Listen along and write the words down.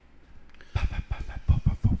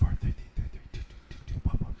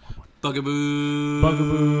Bugaboo.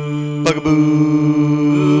 Bugaboo.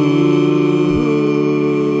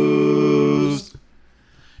 Bugaboos.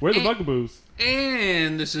 Where are the bugaboos?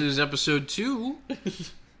 And this is episode 2.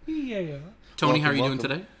 Yeah. Tony, how are you doing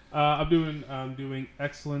today? I'm doing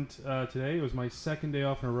excellent today. It was my second day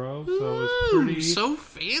off in a row, so it was pretty so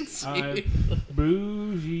fancy.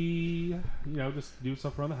 Bougie. Just do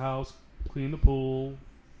stuff around the house, clean the pool,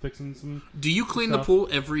 fixing some. Do you clean stuff. the pool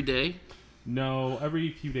every day? No, every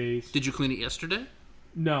few days. Did you clean it yesterday?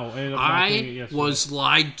 No, I ended up not cleaning it yesterday. Was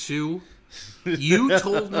lied to. You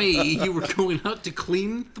told me you were going out to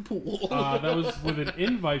clean the pool. That was with an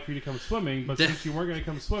invite for you to come swimming, but since you weren't going to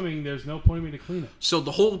come swimming, there's no point in me to clean it. So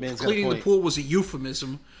the whole cleaning the pool was a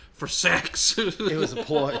euphemism for sex. It was a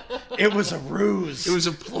ploy. It was a ruse. It was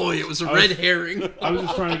a ploy. It was a red herring. I was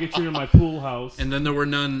just trying to get you to my pool house. And then there were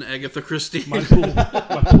none, Agatha Christie. My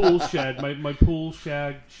pool shed. My pool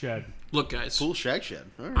shag shed. Look, guys. Pool shag shed.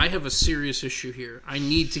 Right. I have a serious issue here. I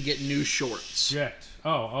need to get new shorts. Shit.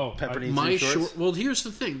 Oh. Pepper needs My new shorts? Well, here's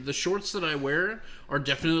the thing. The shorts that I wear are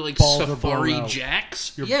definitely like Balls are safari blown out.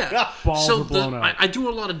 jacks. Your Yeah. balls So are blown out. I do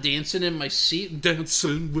a lot of dancing in my seat,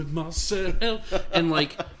 dancing with myself. And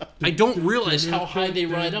like, I don't realize how high they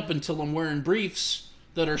ride up until I'm wearing briefs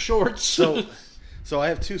that are shorts. So I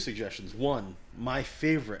have two suggestions. One, my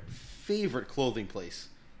favorite clothing place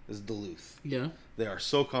is Duluth. Yeah. They are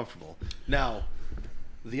so comfortable. Now,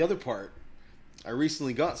 the other part, I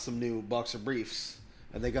recently got some new boxer briefs,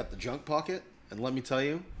 and they got the junk pocket, and let me tell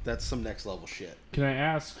you, that's some next level shit. Can I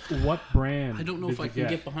ask what brand? I don't know if I can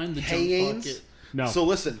get behind the Hanes? junk pocket. No. So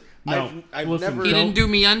listen, No. I've Listen, never... You didn't do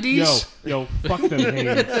me undies? Yo, fuck them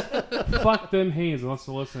Hanes. Fuck them Hanes, unless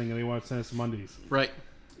they're listening and they want to send us some undies. Right.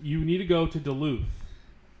 You need to go to Duluth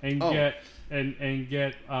and get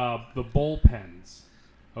the bullpens.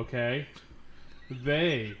 Okay?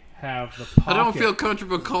 They have the pocket. I don't feel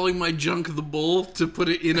comfortable calling my junk the bull to put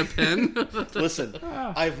it in a pen. Listen,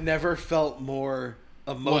 I've never felt more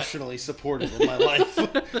emotionally supported in my life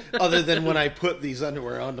other than when I put these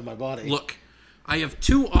underwear onto my body. Look, I have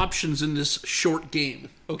two options in this short game,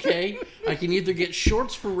 okay? I can either get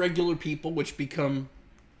shorts for regular people, which become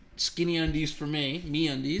skinny undies for me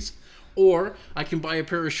undies, or I can buy a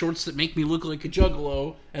pair of shorts that make me look like a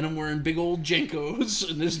juggalo, and I'm wearing big old Jenkos,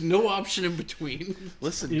 and there's no option in between.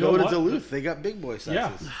 Listen, You go know to what? Duluth. They got big boy sizes.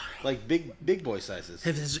 Yeah. Like big boy sizes.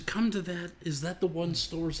 Has it come to that? Is that the one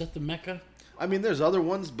store? Is that the Mecca? I mean, there's other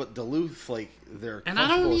ones, but Duluth, like, they're And I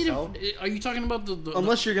don't comfortable need as hell. it. Are you talking about the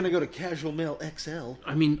Unless you're going to go to Casual Mail XL.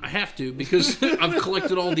 I mean, I have to, because I've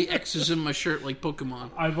collected all the X's in my shirt like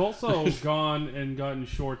Pokemon. I've also gone and gotten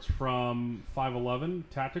shorts from 511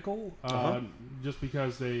 Tactical, just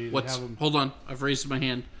because they have them. Hold on, I've raised my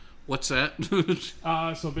hand. What's that?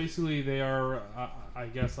 So basically, they are, I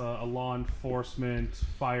guess, a law enforcement,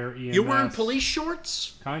 fire, EMS. You're wearing police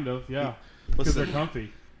shorts? Kind of, yeah. Because they're Listen,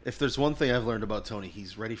 comfy. if there's one thing I've learned about Tony,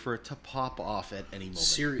 he's ready for it to pop off at any moment.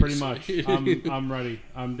 Seriously. Pretty much. I'm ready.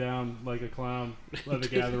 I'm down like a clown at the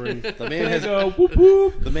gathering. The man has Whoop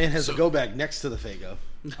whoop. the man has a go bag next to the Fago.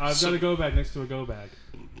 I've got a go bag next to a go bag.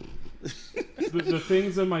 the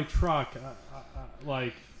things in my truck, I'm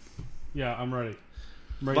ready. I'm ready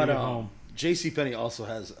to get home. JCPenney also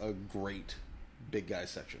has a great big guy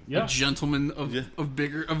section. Yeah. A gentleman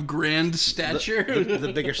of grand stature.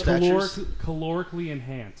 The bigger statures. Calorically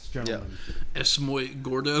enhanced, gentlemen. Es muy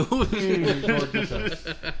gordo.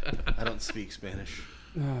 I don't speak Spanish.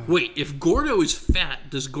 Wait, if gordo is fat,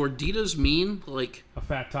 does gorditas mean like A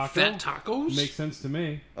fat taco? fat tacos? Makes sense to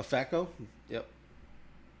me. A Fatco? Yep.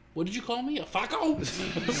 What did you call me? A faco?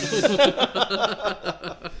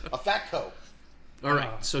 A Fatco. All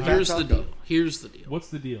right, so fat here's the taco. deal. Here's the deal. What's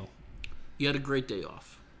the deal? You had a great day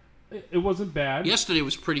off. It wasn't bad. Yesterday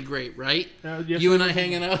was pretty great, right? Yesterday You and I was-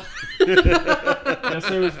 hanging out.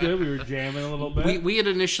 Yesterday was good. We were jamming a little bit. We had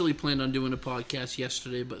initially planned on doing a podcast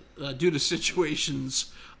yesterday, but due to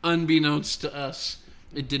situations unbeknownst to us,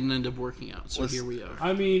 it didn't end up working out. So here we are.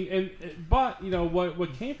 I mean, but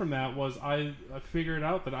what came from that was I figured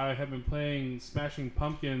out that I have been playing Smashing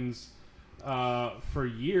Pumpkins for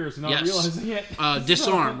years, and not realizing it.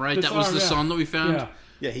 Disarm, right? That was the song that we found. Yeah.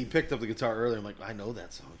 Yeah, he picked up the guitar earlier. I'm like, I know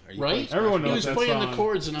that song. Are you Right? playing Everyone He knows was that playing song. the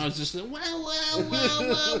chords, and I was just like, whoa, whoa,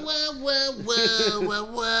 whoa, whoa, whoa, whoa, whoa,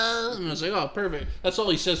 whoa. And I was like, oh, perfect. That's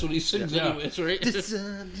all he says when he sings anyways, right?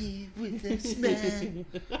 Disarm you with a smile.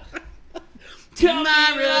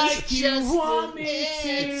 Tomorrow's you want me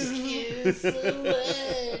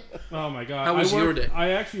to. Oh my god! How was your day?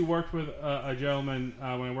 I actually worked with a gentleman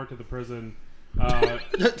when I worked at the prison.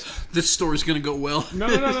 This story's gonna go well. No.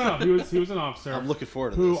 He was an officer. I'm looking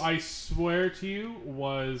forward to who this. I swear to you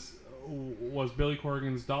was was Billy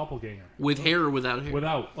Corgan's doppelganger. With hair or without hair?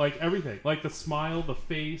 Without, like everything, like the smile, the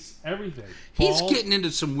face, everything. He's getting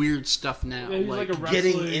into some weird stuff now. Yeah, he's like a wrestling,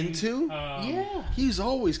 getting into? Yeah. He's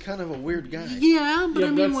always kind of a weird guy. Yeah, but I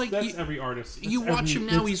mean, like that's every artist. You watch him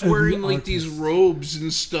now; he's wearing like these robes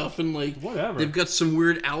and stuff, and like whatever. They've got some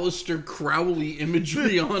weird Aleister Crowley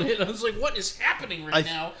imagery on it. I was like, "What is happening right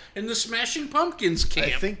now in the Smashing Pumpkins camp?"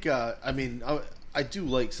 I think. I mean, I do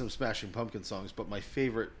like some Smashing Pumpkin songs, but my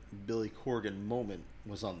favorite Billy Corgan moment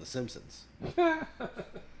was on The Simpsons.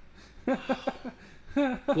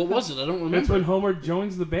 What was it? I don't remember. It's when Homer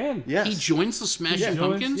joins the band. Yes. He joins the Smashing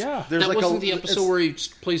Pumpkins? Yeah. There's that like wasn't the episode where he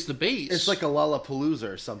plays the bass. It's like a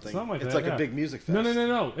Lollapalooza or something. Something like it's that, like a big music fest.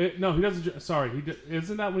 No. No, he doesn't. Sorry,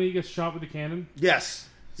 isn't that when he gets shot with a cannon? Yes.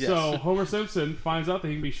 So Homer Simpson finds out that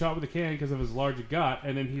he can be shot with a cannon because of his large gut,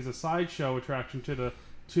 and then he's a sideshow attraction to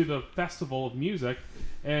the festival of music.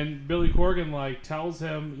 And Billy Corgan like tells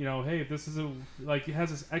him, you know, hey, this is he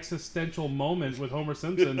has this existential moment with Homer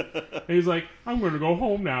Simpson. And he's like, I'm going to go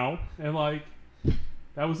home now, and like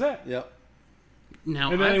that was it. Yep.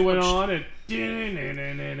 Now, And then they went on and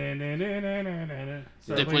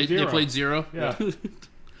they played Zero. Yeah.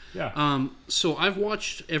 Yeah. So I've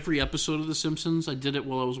watched every episode of The Simpsons. I did it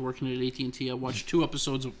while I was working at AT&T. I watched 2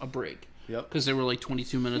 episodes a break. Yep. Because they were like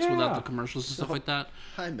 22 minutes without the commercials and stuff like that.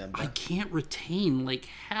 I remember. I can't retain like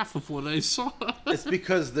half of what I saw. It's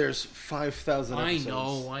because there's 5,000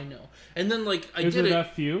 episodes. I know. And then like I Is did it it.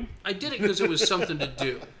 that few? I did it because it was something to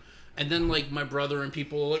do. And then like my brother and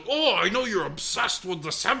people were like, "Oh, I know you're obsessed with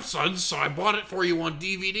The Simpsons, so I bought it for you on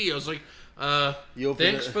DVD." I was like,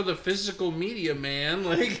 thanks for the physical media, man.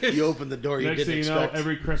 Like, you open the door, you Next didn't thing you know, expect.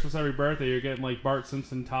 every Christmas, every birthday, you're getting like Bart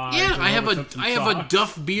Simpson ties. yeah, and I have Homer a Simpson I have a socks.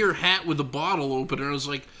 Duff beer hat with a bottle opener. I was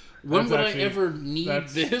like, when That's would actually- I ever need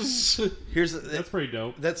this? That's pretty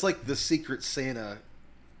dope. That's like the Secret Santa,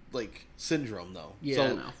 like syndrome, though. Yeah, I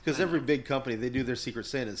know. Because every big company, they do their Secret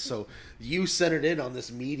Santas. So you centered in on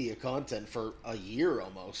this media content for a year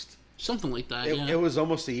almost. Something like that. It was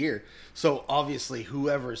almost a year. So obviously,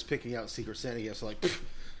 whoever is picking out Secret Santa gifts, are like,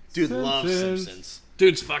 dude loves Simpsons.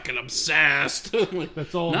 Dude's fucking obsessed. Like,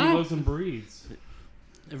 That's all he no. lives and breathes.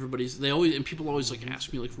 People always like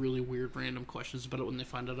ask me like really weird random questions about it when they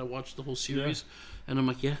find out I watched the whole series, and I'm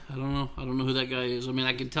like, I don't know who that guy is. I mean,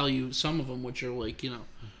 I can tell you some of them which are like, you know,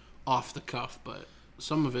 off the cuff, but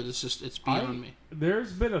some of it is just it's beyond me.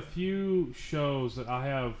 There's been a few shows that I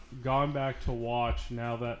have gone back to watch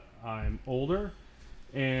now that I'm older,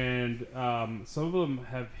 and some of them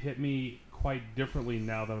have hit me quite differently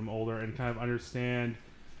now that I'm older and kind of understand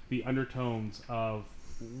the undertones of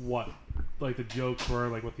what like the jokes were,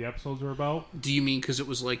 like what the episodes were about. Do you mean because it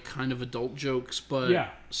was like kind of adult jokes, but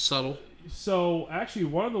subtle? So actually,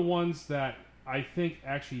 one of the ones that I think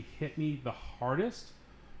actually hit me the hardest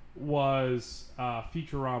was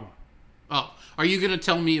Futurama. Oh, are you going to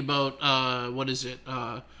tell me about what is it?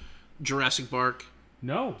 Jurassic Park?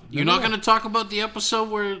 No. You're not going to talk about the episode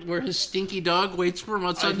where his stinky dog waits for him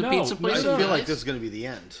outside the pizza place? I feel like this is going to be the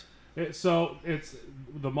end. It's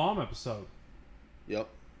the mom episode. Yep.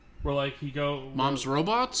 Where like Mom's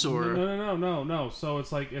robots or no. So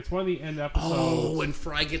it's like it's one of the end episodes. Oh, and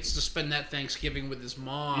Fry gets to spend that Thanksgiving with his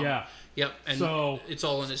mom. Yeah. Yep. And so it's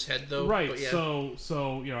all in his head though. Right. But yeah.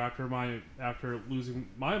 So you know after losing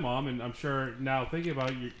my mom, and I'm sure now thinking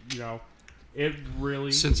about it, you know, it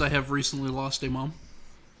really. Since I have recently lost a mom.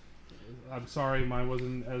 I'm sorry, mine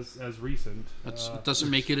wasn't as recent. That doesn't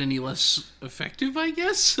make it any less effective, I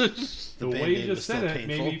guess. The way you just said it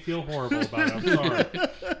made me feel horrible about it. I'm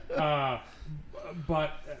sorry.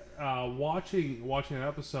 But watching an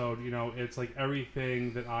episode, you know, it's like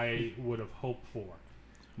everything that I would have hoped for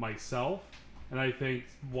myself, and I think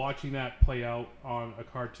watching that play out on a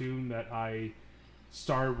cartoon that I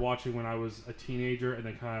started watching when I was a teenager and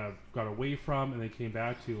then kind of got away from and then came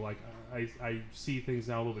back to, like, I see things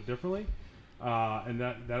now a little bit differently, and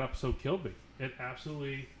that episode killed me. It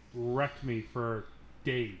absolutely wrecked me for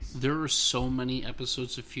days. There are so many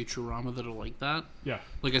episodes of Futurama that are like that. Yeah,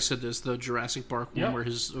 like I said, there's the Jurassic Park one where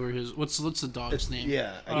his what's the dog's name?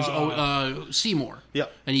 Yeah, Seymour. Yeah,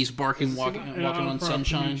 and he's barking, walking on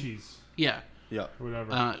sunshine. Yeah, yeah, or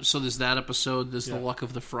whatever. So there's that episode. There's the Luck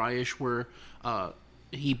of the Fryish where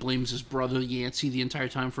he blames his brother Yancey the entire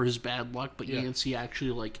time for his bad luck, but Yancey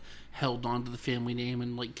actually like held on to the family name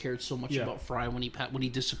and like cared so much about Fry when he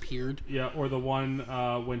disappeared. Yeah, or the one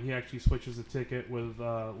when he actually switches a ticket with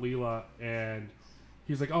Leela and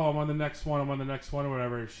he's like, "Oh, I'm on the next one, or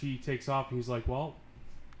whatever." She takes off and he's like, "Well,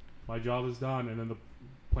 my job is done," and then the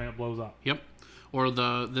planet blows up. Yep. Or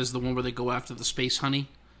there's the one where they go after the space honey.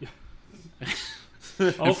 Yeah.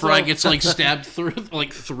 and Fry gets like stabbed through.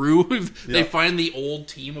 They find the old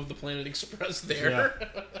team of the Planet Express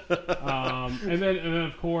there. Yeah. And then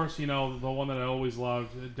of course, the one that I always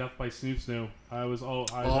loved, Death by Snoo Snoo.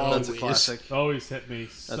 That's a classic. Always hit me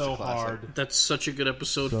so hard. That's such a good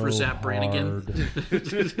episode for Zap Brannigan.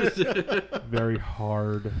 Very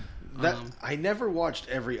hard. I never watched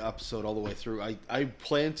every episode all the way through. I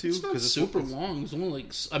plan to because it's super long. It's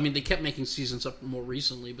only they kept making seasons up more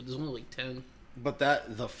recently, but there's only like 10. But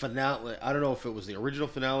the finale, I don't know if it was the original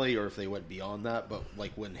finale or if they went beyond that. But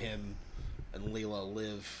like when him and Leela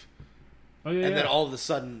live, then all of a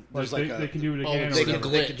sudden there's they can do it again. They can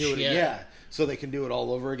do it. So they can do it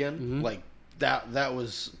all over again. Mm-hmm. Like that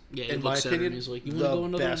was in my opinion. He's like, you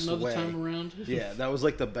want to go another time around? Yeah, that was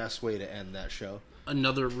like the best way to end that show.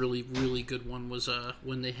 Another really, really good one was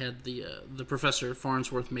when they had the Professor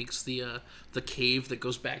Farnsworth makes the cave that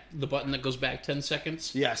goes back, the button that goes back 10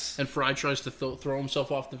 seconds. Yes. And Fry tries to throw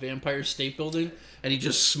himself off the Empire State Building, and he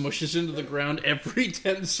just smushes into the ground every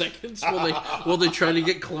 10 seconds while they try to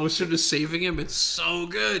get closer to saving him. It's so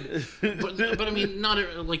good. But I mean, not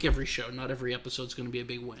like every show, not every episode's going to be a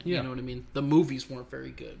big win. Yeah. You know what I mean? The movies weren't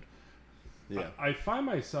very good. Yeah. I find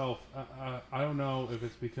myself, I don't know if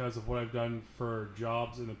it's because of what I've done for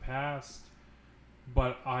jobs in the past,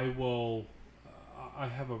 but I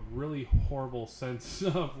have a really horrible sense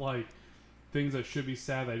of like things that should be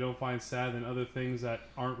sad that I don't find sad, and other things that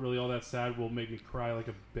aren't really all that sad will make me cry like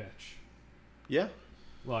a bitch. Yeah.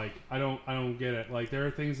 Like, I don't get it. Like, there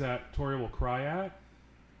are things that Tori will cry at,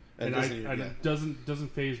 and it doesn't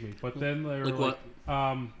faze me. But then there like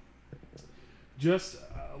are what? Just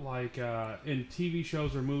like in TV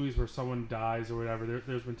shows or movies where someone dies or whatever,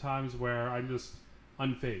 there's been times where I'm just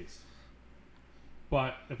unfazed.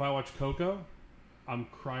 But if I watch Coco, I'm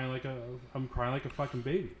crying like a fucking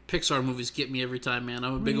baby. Pixar movies get me every time, man.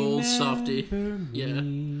 I'm a big old softie. Yeah.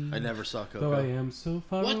 I never saw Coco. Though I am so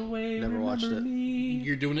far away. Never watched it.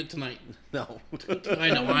 You're doing it tonight. No. I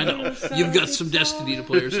know. You've got some Destiny to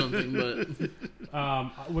play or something, but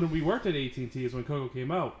when we worked at AT&T is when Coco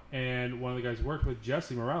came out, and one of the guys worked with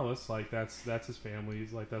Jesse Morales. Like that's his family.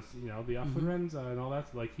 He's like that's the Alfred and all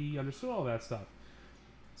that. Like he understood all that stuff.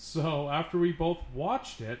 So after we both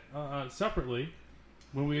watched it separately,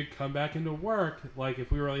 when we would come back into work, like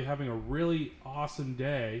if we were really having a really awesome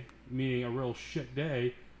day, meaning a real shit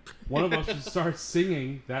day, one of us would start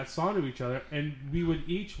singing that song to each other, and we would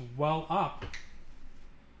each well up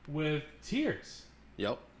with tears.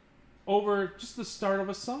 Yep. Over just the start of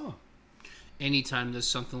a song. Anytime there's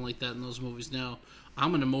something like that in those movies now,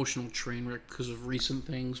 I'm an emotional train wreck because of recent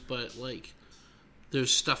things, but like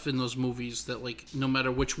there's stuff in those movies that like no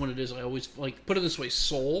matter which one it is, I always like put it this way,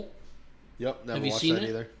 Soul. Yep, never Have you watched seen that it?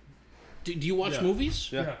 either. Do you watch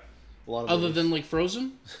movies? Yeah. A lot of other movies. than like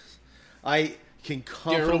Frozen? I can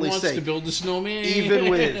confidently Daryl wants say to build a snowman.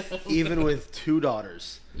 even with two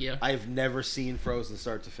daughters, yeah, I've never seen Frozen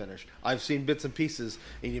start to finish. I've seen bits and pieces,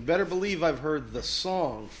 and you better believe I've heard the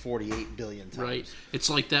song 48 billion times. Right. It's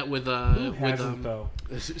like that with Who hasn't, though?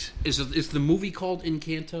 Is the movie called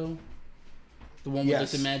Encanto? The one with like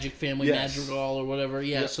the Magic Family Madrigal or whatever.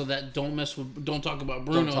 Yeah. Yep. So that Don't Talk About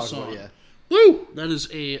Bruno song. Woo! That is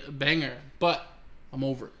a banger. But I'm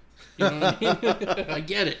over it. You know what I mean? I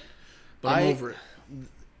get it. But I'm over it.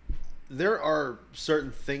 There are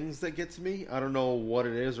certain things that get to me. I don't know what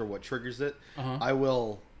it is or what triggers it. Uh-huh. I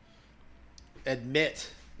will admit,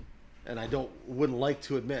 and I wouldn't like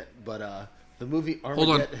to admit, but the movie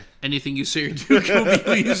Armageddon... Hold on. Anything you say or do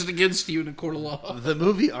will be used against you in a court of law. The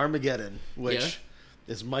movie Armageddon, which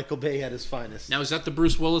is Michael Bay at his finest. Now, is that the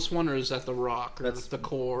Bruce Willis one, or is that The Rock, or that's the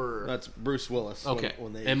Core? Or... That's Bruce Willis. Okay.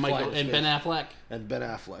 When they and Ben Affleck? And Ben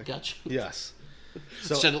Affleck. Gotcha. Yes.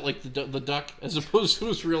 So, said it like the duck, as opposed to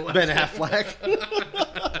his real life. Ben Affleck.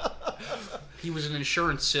 He was an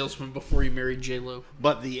insurance salesman before he married J-Lo.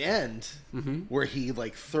 But the end, where he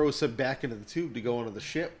like throws him back into the tube to go onto the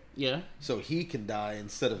ship, so he can die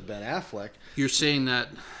instead of Ben Affleck. You're saying that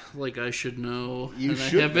like I should know. You and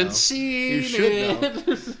should I haven't know. seen You should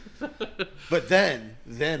it. know. But then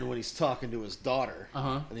when he's talking to his daughter,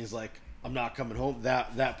 and he's like, "I'm not coming home."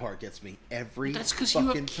 That part gets me every. That's because you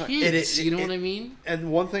have time. kids. You know what I mean?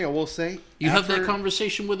 And one thing I will say, you have that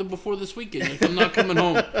conversation with him before this weekend. Like, I'm not coming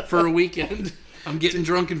home for a weekend. I'm getting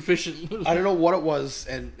drunk and fishing. I don't know what it was,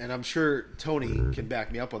 and I'm sure Tony can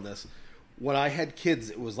back me up on this. When I had kids,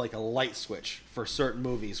 it was like a light switch for certain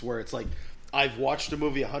movies where it's like I've watched a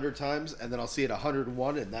movie 100 times and then I'll see it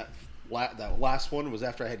 101, and that last one was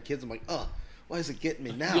after I had kids. I'm like, why is it getting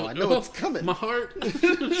me now? I know it's coming. My heart,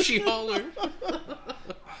 she hollered.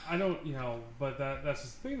 I don't, but that's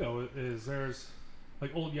the thing though, is there's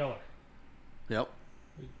like Old Yeller. Yep.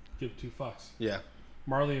 give two fucks. Yeah.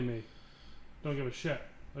 Marley and Me, don't give a shit.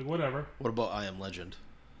 Like, whatever. What about I Am Legend?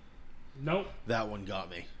 Nope. That one got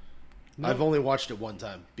me. Nope. I've only watched it one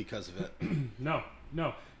time because of it. No.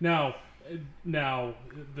 Now,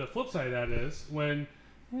 the flip side of that is when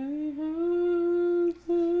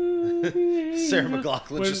Sarah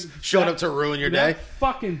McLachlan just showed up to ruin your day.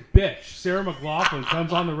 Fucking bitch, Sarah McLachlan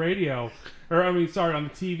comes on the radio, on the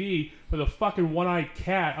TV with a fucking one-eyed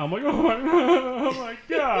cat. I'm like, oh my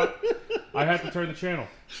god! I have to turn the channel.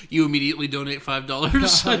 You immediately donate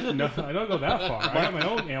 $5. No, I don't go that far. I got my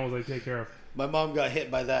own animals I take care of. My mom got hit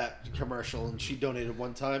by that commercial, and she donated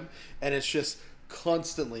one time, and it's just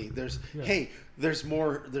constantly there's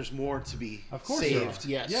more to be saved.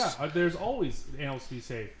 Yes. Yeah, there's always animals to be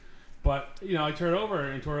saved. But, I turn it over,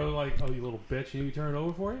 and Tori's like, oh, you little bitch, you turn it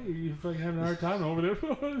over for you? You fucking having a hard time over there?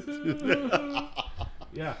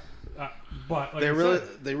 Yeah. But like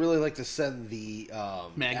they really like to send the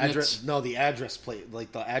magnets. the address plate,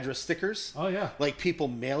 like the address stickers. Oh yeah. Like people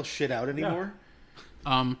mail shit out anymore.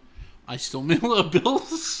 Yeah. I still mail out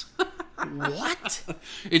bills. What?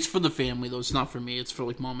 It's for the family though. It's not for me. It's for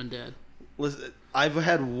like mom and dad. Listen, I've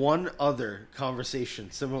had one other conversation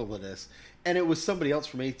similar to this, and it was somebody else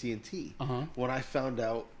from AT&T. When I found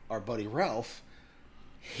out our buddy Ralph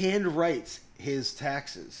hand writes his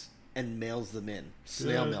taxes and mails them in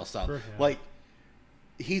snail mail style. Like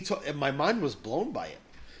my mind was blown by it.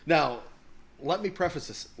 Now, let me preface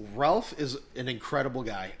this: Ralph is an incredible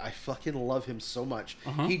guy. I fucking love him so much.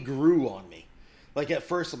 He grew on me. Like at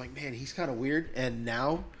first, I'm like, man, he's kind of weird, and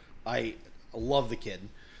now I love the kid.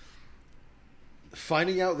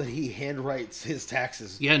 Finding out that he handwrites his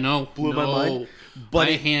taxes, blew my mind. But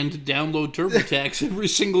I hand download TurboTax every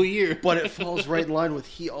single year. But it falls right in line with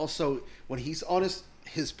when he's on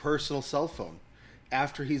his personal cell phone,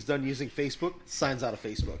 after he's done using Facebook, signs out of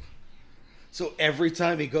Facebook. So every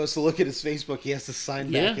time he goes to look at his Facebook, he has to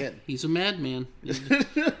sign back in. He's a madman.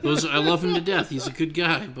 I love him to death. He's a good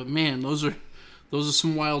guy, but man, those are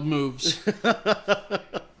some wild moves.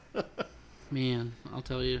 Man, I'll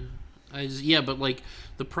tell you. But like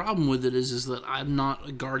the problem with it is that I'm not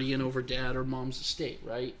a guardian over dad or mom's estate,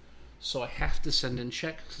 right? So I have to send in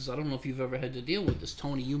checks because I don't know if you've ever had to deal with this,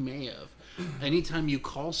 Tony. You may have. Anytime you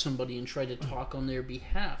call somebody and try to talk on their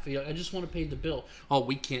behalf, I just want to pay the bill. Oh,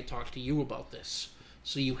 we can't talk to you about this.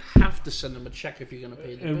 So you have to send them a check if you're going to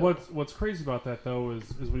pay the bill. And what's crazy about that though is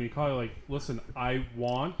when you call, like, listen, I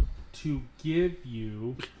want to give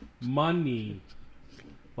you money.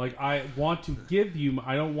 Like, I want to give you...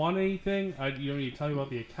 I don't want anything. You don't need to tell me about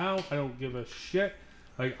the account. I don't give a shit.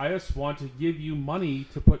 Like, I just want to give you money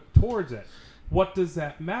to put towards it. What does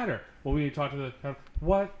that matter? Well, we need to talk to the account.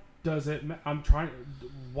 What does it matter? I'm trying...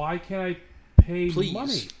 Why can't I pay Please,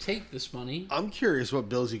 money? take this money. I'm curious what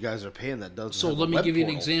bills you guys are paying that doesn't. So let me give you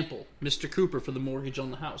an example. Mr. Cooper for the mortgage on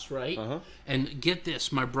the house, right? And get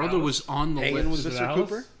this. My brother was on the list. Was Mr.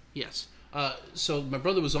 Cooper? Yes. So my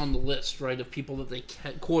brother was on the list, right, of people that they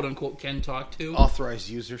quote unquote can talk to. Authorized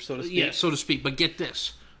user, so to speak. Yeah, so to speak. But get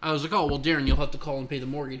this. I was like, oh, well, Darren, you'll have to call and pay the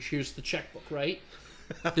mortgage. Here's the checkbook, right?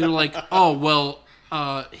 They're like, oh, well,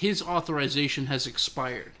 his authorization has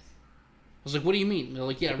expired. I was like, what do you mean? They're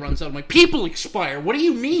like, yeah, it runs out. I'm like, people expire. What do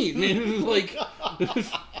you mean? And like,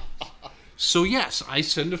 so yes, I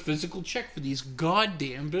send a physical check for these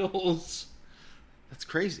goddamn bills. That's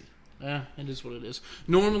crazy. Yeah, it is what it is.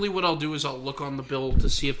 Normally what I'll do is I'll look on the bill to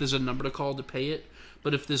see if there's a number to call to pay it.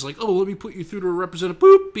 But if there's like, oh, let me put you through to a representative,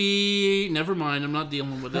 boopy, never mind, I'm not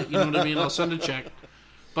dealing with it. You know what I mean? I'll send a check.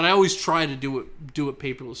 But I always try to do it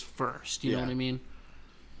paperless first. You know what I mean?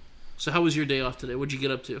 So how was your day off today? What'd you get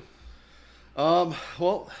up to?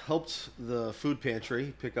 Well, helped the food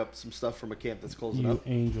pantry pick up some stuff from a camp that's closing up.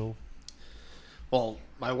 You angel. Well,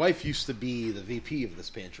 my wife used to be the VP of this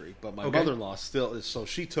pantry, but my mother-in-law still is, so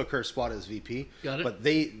she took her spot as VP. Got it. But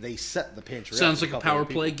they set the pantry Sounds up. like a power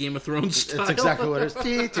play, Game of Thrones style. It's exactly what it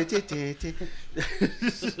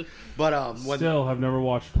is. But still have never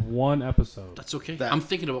watched one episode. That's okay. I'm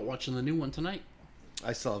thinking about watching the new one tonight.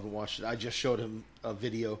 I still haven't watched it. I just showed him a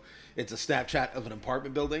video. It's a Snapchat of an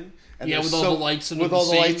apartment building. And with all the lights with all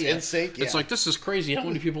the lights in sync. It's like, this is crazy. How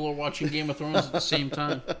many people are watching Game of Thrones at the same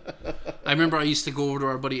time? I remember I used to go over to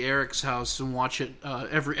our buddy Eric's house and watch it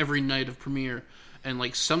every night of premiere. And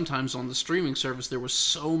like sometimes on the streaming service, there was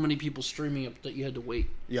so many people streaming it that you had to wait.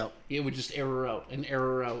 Yep. It would just error out and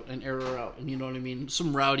error out and error out. And you know what I mean?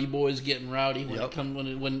 Some rowdy boys getting rowdy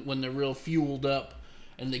when they're real fueled up.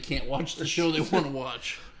 And they can't watch the show they want to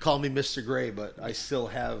watch. Call me Mr. Gray, but I still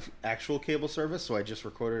have actual cable service, so I just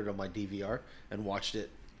recorded it on my DVR and watched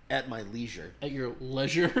it at my leisure. At your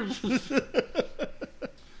leisure?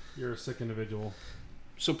 You're a sick individual.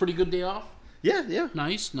 So pretty good day off? Yeah.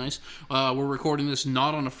 Nice. We're recording this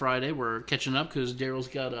not on a Friday. We're catching up because Daryl's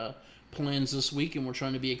got plans this week, and we're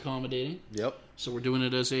trying to be accommodating. Yep. So we're doing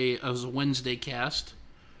it as a Wednesday cast.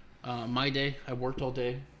 My day, I worked all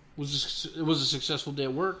day. It was a successful day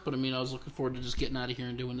at work, but I mean, I was looking forward to just getting out of here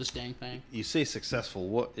and doing this dang thing. You say successful.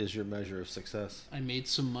 What is your measure of success? I made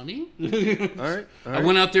some money. All right. I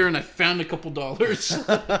went out there and I found a couple dollars.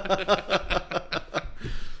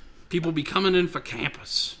 People be coming in for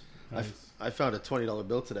campus. Nice. I found a $20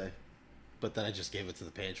 bill today, but then I just gave it to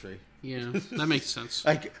the pantry. Yeah, that makes sense.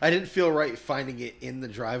 I didn't feel right finding it in the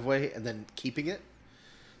driveway and then keeping it.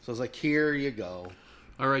 So I was like, here you go.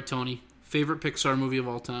 All right, Tony. Favorite Pixar movie of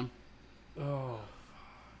all time? Oh.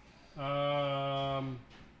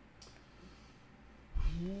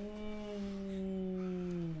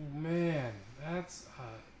 Man, that's a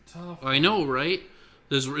tough I know, right?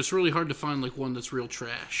 It's really hard to find like one that's real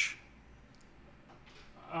trash.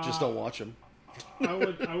 Just don't watch them. I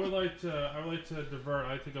would like to divert.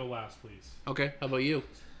 I'd like to go last, please. Okay, how about you?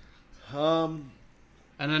 And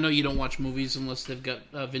I know you don't watch movies unless they've got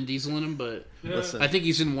Vin Diesel in them, but Listen, I think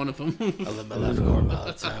he's in one of them. I live my life going all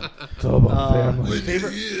the time. It's all about family.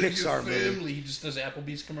 Favorite Pixar movie? He just does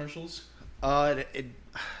Applebee's commercials.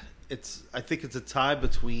 It's. I think it's a tie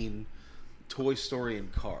between Toy Story and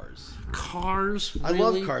Cars. Cars? I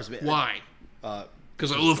love Cars, man. Why?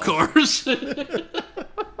 Because I love love Cars.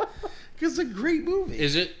 Because it's a great movie.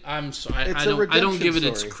 Is it? I'm sorry. It's I a don't redemption give it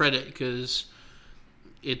its story. credit because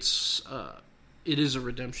it is a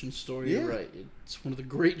redemption story. Yeah. You're right. It's one of the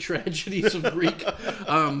great tragedies of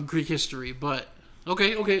Greek history. But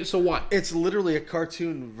okay. So what? It's literally a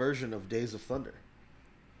cartoon version of Days of Thunder,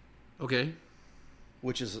 Okay.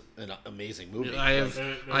 which is an amazing movie. I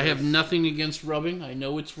have nothing against rubbing. I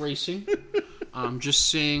know it's racing. I'm just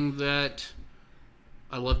saying that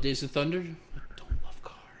I love Days of Thunder. I don't love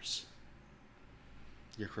Cars.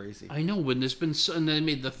 You're crazy. I know, when there's been and they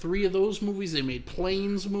made the 3 of those movies. They made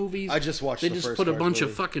Planes movies. I just watched. They the just first put a Cars bunch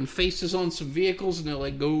movie. of fucking faces on some vehicles, and they're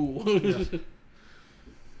like, go.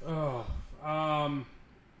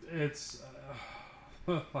 It's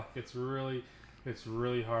like it's really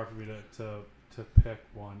hard for me to pick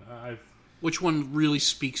one. Which one really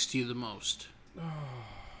speaks to you the most?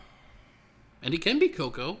 And it can be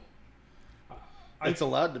Coco. It's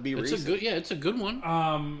allowed to be It's recent. it's a good one.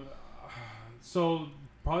 So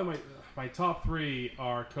probably my top 3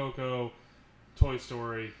 are Coco, Toy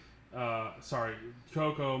Story.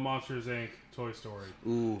 Coco, Monsters Inc., Toy Story.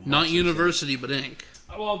 Ooh, Not Monsters, University, but Inc.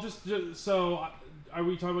 Well, just so are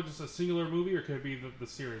we talking about just a singular movie, or could it be the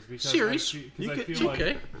series? Because Series. I It's feel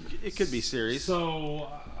okay. It could be series. So.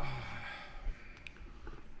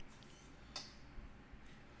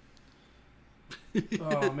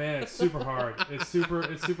 Oh man, it's super hard. It's super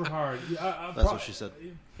hard. That's what she said.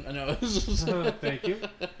 I know. Thank you.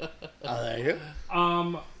 There you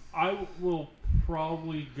I will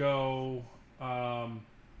probably go.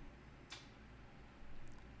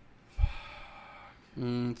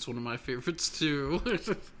 It's one of my favorites too.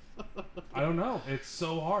 I don't know. It's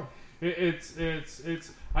so hard. It's.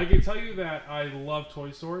 I can tell you that I love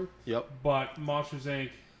Toy Story. Yep. But Monsters Inc.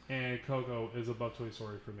 and Coco is above Toy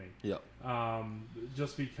Story for me. Yep.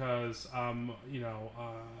 Just because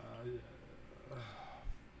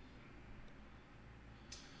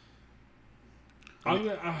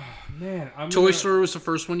Toy Story was the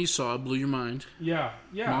first one you saw. It blew your mind. Yeah.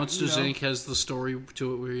 Monsters Inc. has the story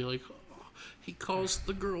to it where you're like, oh, he calls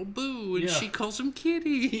the girl Boo and she calls him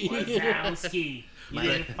Kitty. Wazowski, you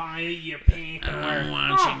didn't fire your pants. I'm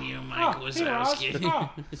watching you, Mike Wazowski.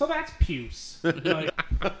 So that's Puce. Like,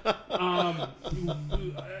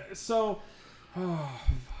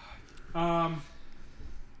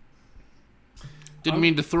 Didn't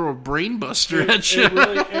mean to throw a brain buster at you.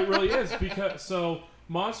 It really is, because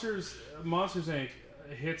Monsters Inc.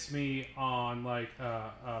 hits me on like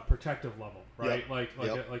a protective level, right?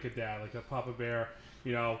 Yep. Like a dad, like a Papa Bear,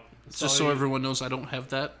 Just so everyone knows, I don't have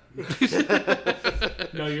that.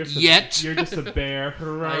 No, you're just a bear.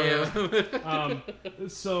 I am.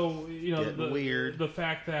 So weird. The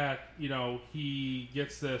fact that he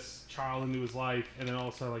gets this child into his life, and then all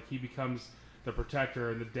of a sudden, like, he becomes the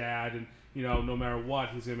protector and the dad, and no matter what,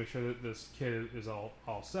 he's gonna make sure that this kid is all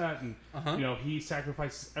set, and he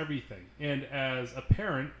sacrifices everything. And as a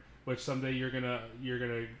parent, which someday you're gonna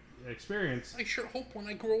experience. I sure hope when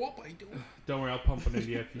I grow up I do. Don't worry, I'll pump it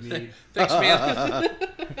into you if you need. Thanks, man.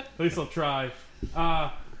 At least I'll try.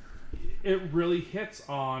 It really hits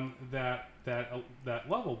on that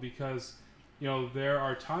level, because there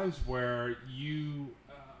are times where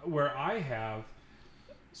where I have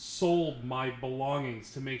sold my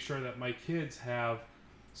belongings to make sure that my kids have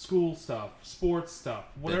school stuff, sports stuff,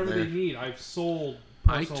 whatever they need. I've sold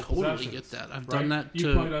I personal totally possessions, get that. I've right? done that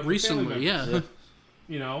You put up recently, yeah.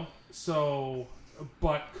 You know, so,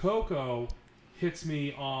 but Coco hits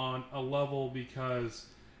me on a level because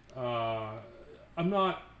I'm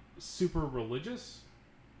not super religious.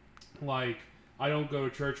 Like, I don't go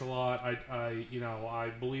to church a lot.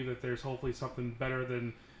 I believe that there's hopefully something better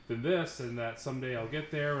than this, and that someday I'll get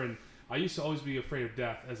there. And I used to always be afraid of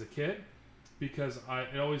death as a kid because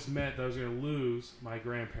it always meant that I was going to lose my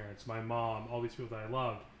grandparents, my mom, all these people that I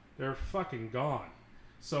loved. They're fucking gone.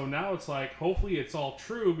 So now it's like, hopefully it's all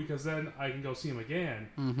true because then I can go see them again.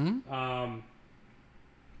 Mm-hmm.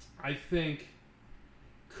 I think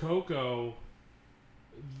Coco,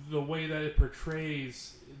 the way that it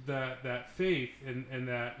portrays that faith and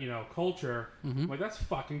that, you know, culture, like, that's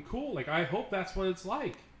fucking cool. Like, I hope that's what it's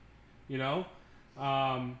like, you know?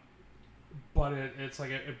 But it's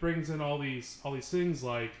like it brings in all these things,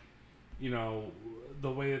 like, you know,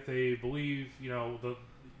 the way that they believe, you know,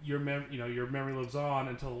 your memory lives on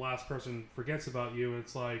until the last person forgets about you. And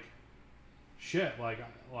it's like, shit, like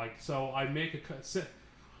so I make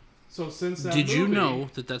so since that Did movie, you know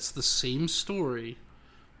that that's the same story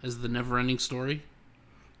as the Never-Ending Story?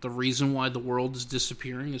 The reason why the world is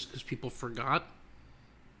disappearing is because people forgot.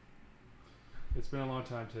 It's been a long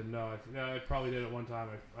time to know. I probably did it one time.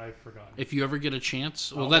 I've forgotten. If you ever get a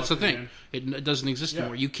chance, well, I'll that's the watch it thing. It doesn't exist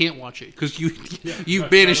anymore. You can't watch it because you've I've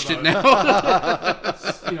banished it read now.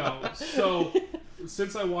 You know, so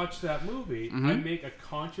since I watched that movie, I make a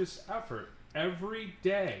conscious effort every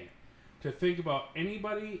day to think about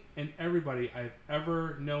anybody and everybody I've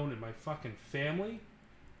ever known in my fucking family,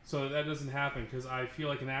 so that doesn't happen, because I feel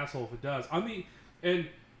like an asshole if it does. And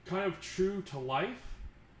kind of true to life,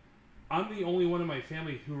 I'm the only one in my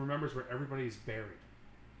family who remembers where everybody's buried.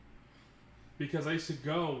 Because I used to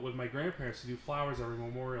go with my grandparents to do flowers every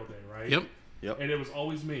Memorial Day, right? Yep. And it was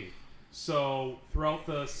always me. So throughout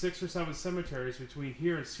the 6 or 7 cemeteries between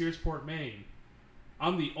here and Searsport, Maine,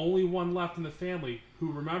 I'm the only one left in the family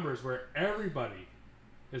who remembers where everybody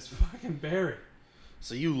is fucking buried.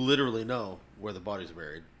 So you literally know where the bodies are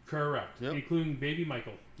buried. Correct. Yep. Including baby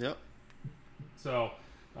Michael. Yep. So,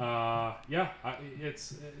 I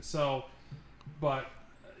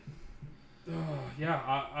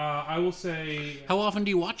will say... How often do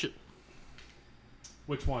you watch it?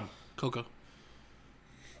 Which one? Coco.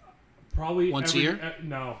 Probably once a year?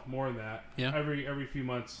 No, more than that. Yeah. Every few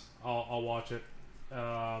months, I'll watch it,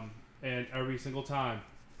 and every single time,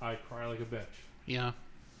 I cry like a bitch. Yeah.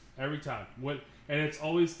 Every time. And it's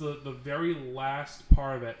always the very last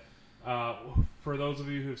part of it. For those of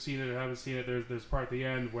you who've seen it or haven't seen it, there's a part at the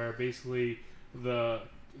end where basically the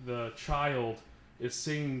child is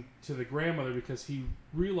singing to the grandmother because he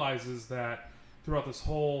realizes that throughout this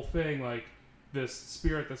whole thing, like, this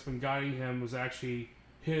spirit that's been guiding him was actually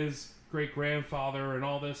his great-grandfather and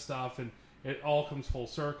all this stuff, and it all comes full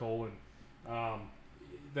circle, and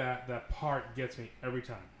that part gets me every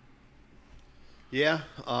time. Yeah,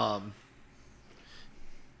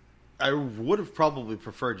 I would have probably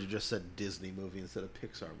preferred you just said Disney movie instead of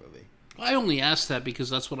Pixar movie. I only asked that because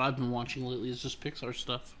that's what I've been watching lately, is just Pixar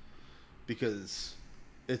stuff. Because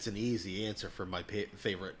it's an easy answer for my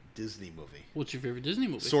favorite Disney movie. What's your favorite Disney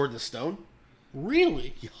movie? Sword in the Stone.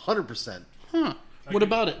 Really? 100%. Huh. What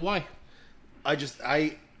about it? Why?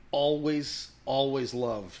 I always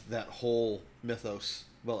loved that whole mythos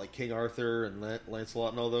about, like, King Arthur and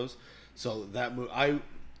Lancelot and all those. So that movie,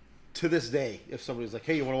 to this day, if somebody's like,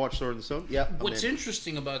 "Hey, you want to watch Sword in the Stone?" Yeah. What's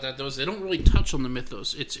interesting about that, though, is they don't really touch on the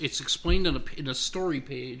mythos. It's explained in a story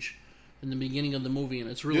page in the beginning of the movie, and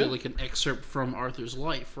it's really like an excerpt from Arthur's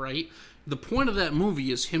life, right? The point of that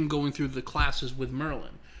movie is him going through the classes with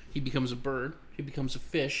Merlin. He becomes a bird, he becomes a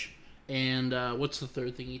fish, and what's the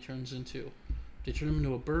third thing he turns into? They turn him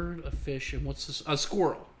into a bird, a fish, and what's this? A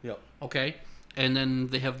squirrel. Yep. Okay? And then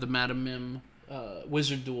they have the Madame Mim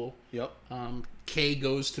wizard duel. Yep. Kay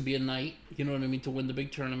goes to be a knight, you know what I mean, to win the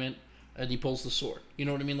big tournament, and he pulls the sword. You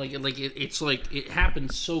know what I mean? It's like it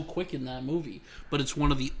happens so quick in that movie, but it's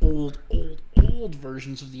one of the old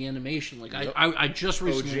versions of the animation. Like, yep. I just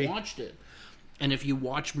recently watched it, and if you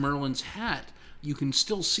watch Merlin's hat, you can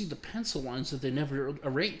still see the pencil lines that they never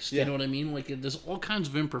erased. Yeah. You know what I mean? Like, there's all kinds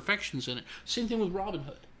of imperfections in it. Same thing with Robin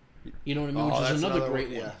Hood. You know what I mean? Which is another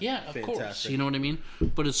great one. Yeah, of course. You know what I mean?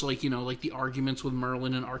 But it's like, like the arguments with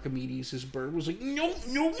Merlin and Archimedes, his bird was like, nope.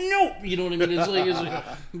 You know what I mean? It's like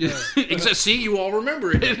except, see, you all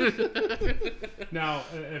remember it. Now,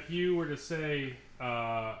 if you were to say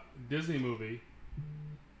Disney movie,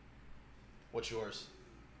 what's yours?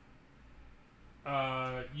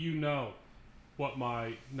 You know what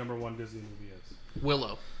my number one Disney movie is.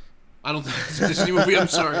 Willow. I don't think it's a Disney movie. I'm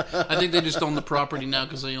sorry. I think they just own the property now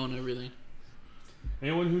because they own everything.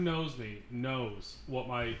 Anyone who knows me knows what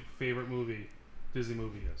my favorite Disney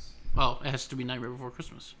movie is. Oh, it has to be Nightmare Before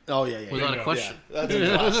Christmas. Oh, yeah. Without a question. Yeah,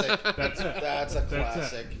 that's a classic. That's it. That's a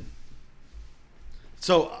classic.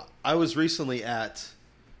 So, I was recently at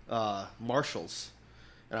Marshall's,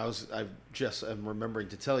 and I'm remembering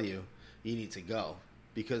to tell you, you need to go.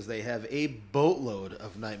 Because they have a boatload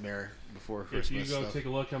of Nightmare Before Christmas If you go stuff. take a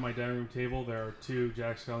look at my dining room table, there are 2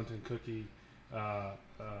 Jack Skellington cookie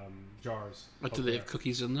jars. Do they have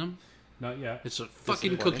cookies in them? Not yet. It's a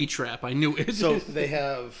fucking cookie trap. I knew it. So they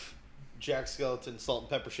have Jack Skellington salt and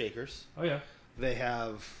pepper shakers. Oh, yeah. They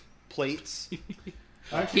have plates.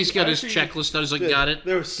 He's got his checklist. I was like, got it.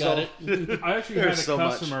 Got it. I actually had a so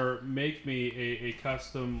customer make me a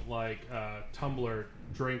custom tumbler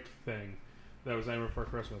drink thing that was Nightmare Before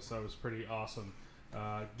Christmas. That was pretty awesome.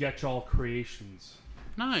 Getchall Creations.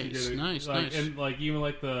 Nice. And even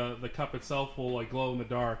the cup itself will glow in the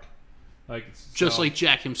dark, Just like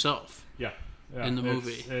Jack himself. Yeah. In the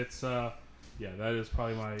movie. It's that is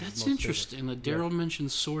probably my. That's most interesting favorite. that Daryl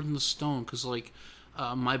mentioned Sword in the Stone because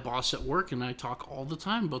my boss at work and I talk all the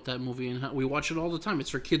time about that movie and we watch it all the time.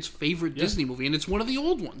 It's our kid's favorite Disney movie and it's one of the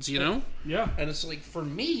old ones, you know. Yeah. And it's for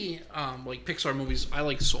me, Pixar movies, I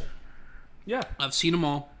like Soul. Yeah, I've seen them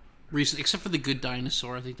all recently, except for The Good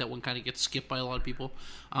Dinosaur. I think that one kind of gets skipped by a lot of people.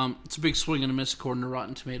 It's a big swing and a miss according to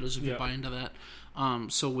Rotten Tomatoes if you buy into that.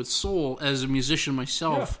 So with Soul, as a musician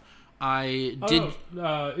myself, I did.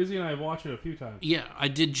 Izzy and I have watched it a few times. Yeah, I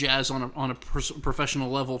did jazz on a professional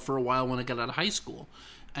level for a while when I got out of high school,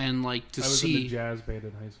 and I was in the jazz band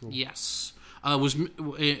in high school. Yes, was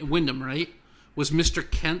Wyndham, right? Was Mr.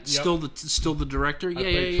 Kent still the director? I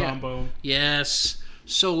played trombone. Yes.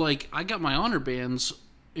 So, I got my honor bands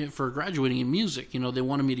for graduating in music. You know, they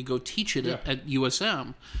wanted me to go teach it at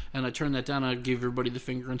USM, and I turned that down. I gave everybody the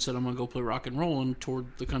finger and said, I'm going to go play rock and roll and toured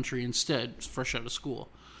the country instead, fresh out of school.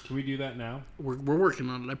 Can we do that now? We're working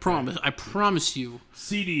on it. I promise. I promise you.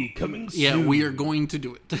 CD coming soon. Yeah, we are going to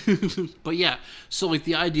do it. But yeah, so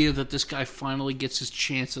the idea that this guy finally gets his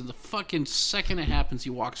chance, and the fucking second it happens, he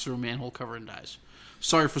walks through a manhole cover and dies.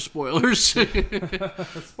 Sorry for spoilers. I think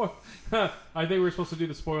we were supposed to do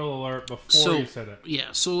the spoiler alert before you said it. Yeah,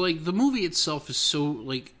 so the movie itself is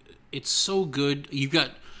so it's so good. You've got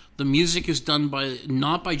the music is done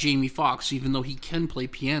not by Jamie Foxx, even though he can play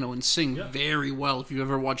piano and sing very well. If you've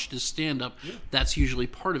ever watched his stand up, that's usually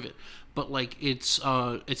part of it. But it's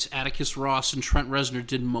Atticus Ross and Trent Reznor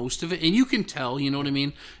did most of it, and you can tell. You know what I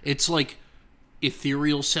mean? It's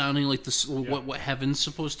ethereal sounding, what heaven's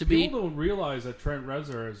supposed to be. People don't realize that Trent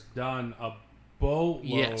Reznor has done a boatload.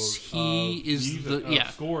 Yes, he is the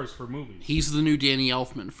scores for movies. He's the new Danny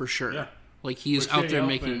Elfman for sure. Yeah, he is out there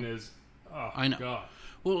making. I know. God.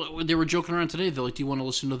 Well, they were joking around today. They're like, "Do you want to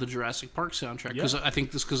listen to the Jurassic Park soundtrack?" Because I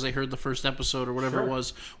think this because they heard the first episode or whatever it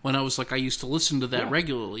was. When I was I used to listen to that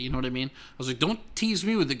regularly. You know what I mean? I was like, "Don't tease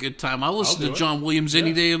me with a good time. I'll listen to John Williams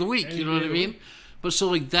any day of the week." You know what I mean? But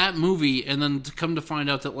so that movie, and then to come to find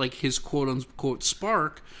out that his quote unquote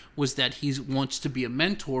spark was that he wants to be a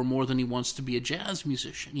mentor more than he wants to be a jazz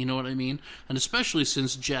musician. You know what I mean? And especially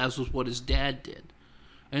since jazz was what his dad did,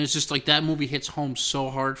 and it's just that movie hits home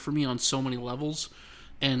so hard for me on so many levels.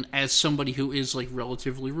 And as somebody who is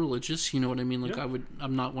relatively religious, you know what I mean?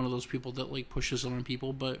 I'm not one of those people that pushes it on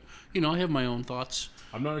people, but I have my own thoughts.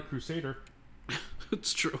 I'm not a crusader.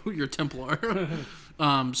 It's true. You're a Templar.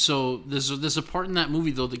 So there's a part in that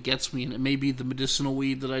movie though that gets me, and it may be the medicinal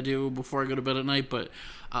weed that I do before I go to bed at night. But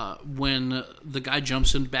when the guy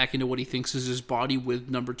jumps back into what he thinks is his body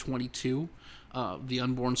with number 22, the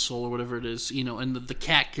unborn soul or whatever it is, and the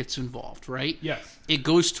cat gets involved, right? Yes. It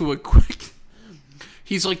goes to a quick.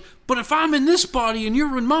 He's like, but if I'm in this body and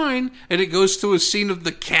you're in mine, and it goes to a scene of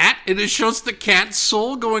the cat, and it shows the cat's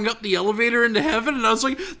soul going up the elevator into heaven, and I was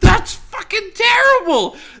like, that's fucking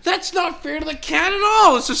terrible! That's not fair to the cat at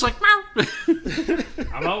all! It's just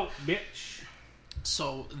hello, bitch.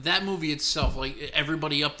 So, that movie itself,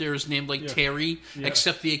 everybody up there is named Terry,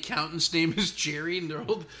 except the accountant's name is Jerry, and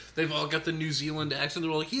they've all got the New Zealand accent.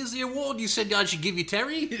 They're all like, here's the award you said God should give you,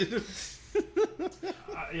 Terry!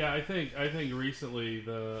 I think recently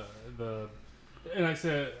the I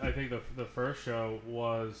think the first show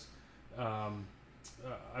was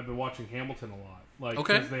I've been watching Hamilton a lot,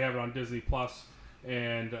 because they have it on Disney Plus,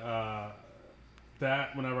 and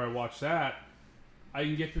that whenever I watch that, I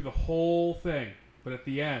can get through the whole thing, but at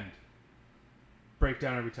the end,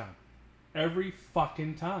 breakdown every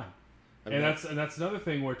fucking time. And that's another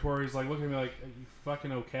thing where Tori's looking at me like, are you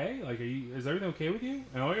fucking okay? Is everything okay with you?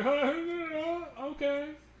 And I'm like, okay.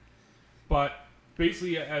 But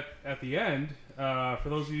basically at the end, for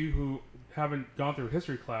those of you who haven't gone through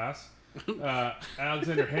history class,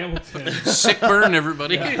 Alexander Hamilton, sick burn,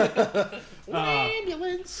 everybody.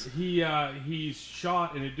 Ambulance. He's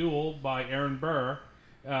shot in a duel by Aaron Burr.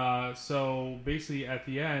 So basically, at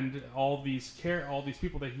the end, all these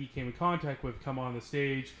people that he came in contact with come on the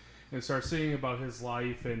stage and start singing about his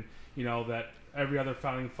life, and that every other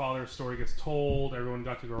founding father story gets told. Everyone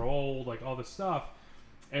got to grow old, like all this stuff.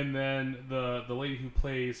 And then the lady who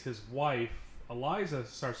plays his wife, Eliza,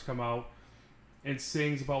 starts to come out and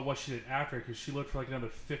sings about what she did after, because she lived for like another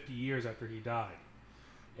 50 years after he died.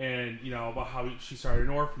 And, about how she started an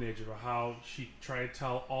orphanage, about how she tried to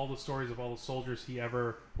tell all the stories of all the soldiers he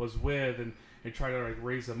ever was with, and try to like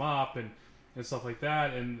raise them up and stuff like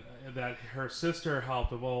that, and that her sister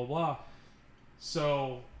helped, and blah, blah, blah.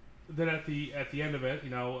 So then at the end of it,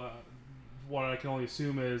 what I can only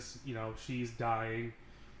assume is, she's dying.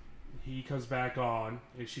 He comes back on,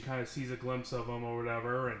 and she kind of sees a glimpse of him or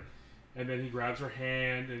whatever, and then he grabs her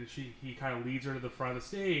hand, and he kind of leads her to the front of the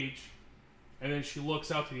stage, and then she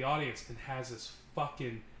looks out to the audience and has this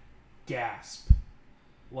fucking gasp,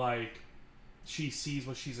 like she sees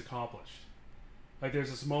what she's accomplished. Like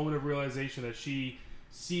there's this moment of realization that she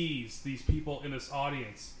sees these people in this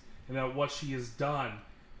audience, and that what she has done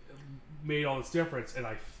made all this difference, and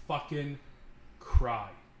I fucking cry.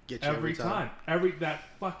 Get you every time. That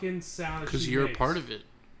fucking sound. Because you're a part of it.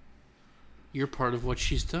 You're part of what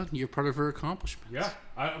she's done. You're part of her accomplishments. Yeah,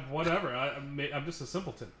 whatever. I'm just a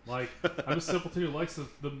simpleton. Like I'm a simpleton who likes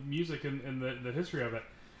the music and the history of it.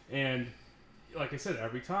 And like I said,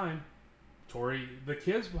 every time, Tori, the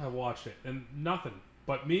kids have watched it, and nothing.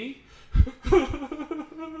 But me,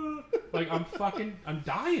 like I'm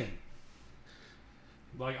dying.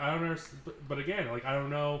 Like I don't understand. But again, like I don't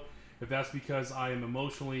know if that's because I am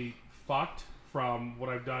emotionally fucked from what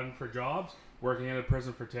I've done for jobs. Working in a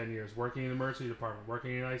prison for 10 years, working in the emergency department,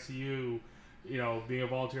 working in ICU, being a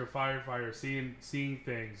volunteer firefighter, seeing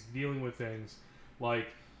things, dealing with things. Like,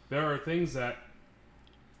 there are things that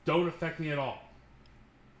don't affect me at all.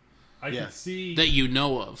 I can see... That you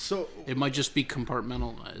know of. So it might just be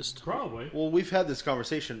compartmentalized. Probably. Well, we've had this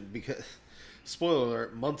conversation because, spoiler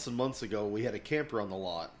alert, months and months ago, we had a camper on the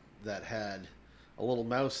lot that had a little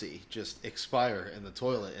mousey just expire in the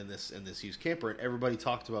toilet in this used camper, and everybody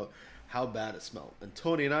talked about how bad it smelled. And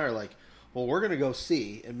Tony and I are like, well, we're going to go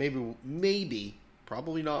see, and maybe,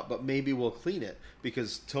 probably not, but maybe we'll clean it,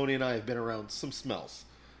 because Tony and I have been around some smells.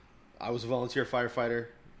 I was a volunteer firefighter,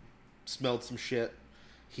 smelled some shit.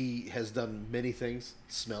 He has done many things,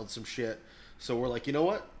 smelled some shit. So we're like, you know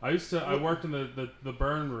what? I worked in the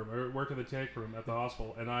burn room, I worked in the tank room at the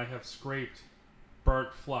hospital, and I have scraped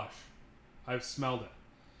burnt flesh. I've smelled it.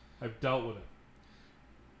 I've dealt with it.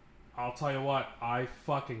 I'll tell you what, I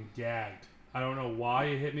fucking gagged. I don't know why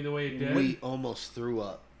it hit me the way it did. We almost threw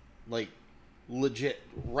up. Like, legit,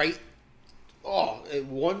 right? Oh,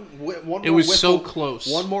 one it was so close.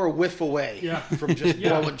 One more whiff away from just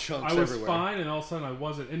blowing chunks everywhere. I was fine, and all of a sudden I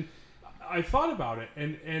wasn't. And I thought about it,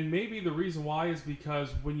 and maybe the reason why is because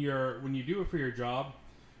when you do it for your job,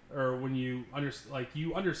 or when you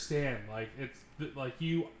understand, like it's like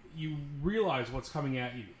you realize what's coming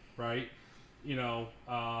at you, right?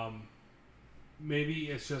 Maybe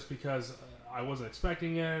it's just because I wasn't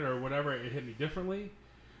expecting it or whatever. It hit me differently.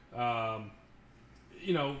 Because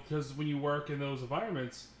when you work in those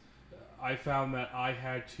environments, I found that I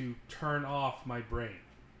had to turn off my brain.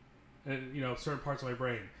 And, certain parts of my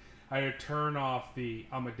brain. I had to turn off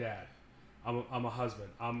I'm a dad. I'm a husband.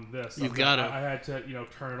 I'm this. You got it. I had to,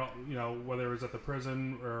 turn it off, whether it was at the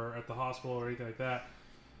prison or at the hospital or anything like that.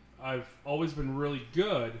 I've always been really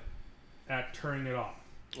good at turning it off.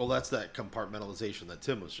 Well, that's that compartmentalization that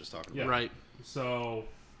Tim was just talking about. Right. So,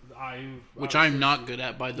 Which I'm not good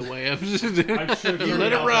at, by the way. I should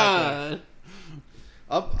let it ride.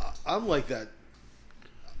 I'm like that.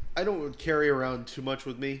 I don't carry around too much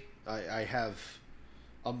with me. I have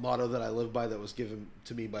a motto that I live by that was given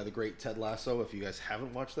to me by the great Ted Lasso. If you guys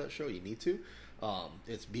haven't watched that show, you need to.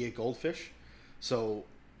 It's be a goldfish. So,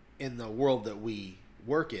 in the world that we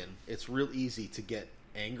work in, it's real easy to get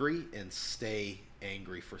angry and stay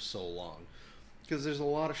angry for so long because there's a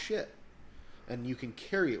lot of shit, and you can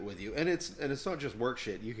carry it with you, and it's not just work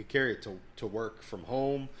shit. You can carry it to work from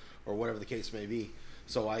home or whatever the case may be.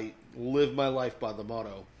 So I live my life by the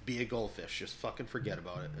motto: be a goldfish. Just fucking forget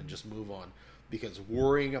about it and just move on, because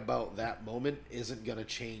worrying about that moment isn't going to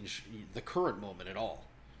change the current moment at all.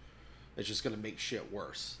 It's just going to make shit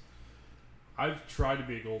worse. I've tried to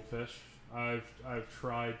be a goldfish. I've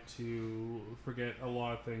tried to forget a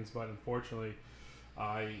lot of things, but unfortunately,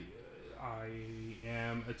 I I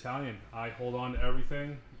am Italian. I hold on to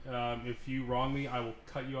everything. If you wrong me, I will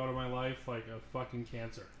cut you out of my life like a fucking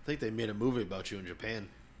cancer. I think they made a movie about you in Japan.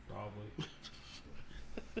 Probably.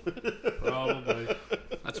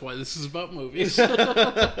 That's why this is about movies. Is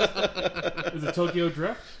it Tokyo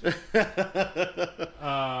Drift?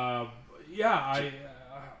 Yeah,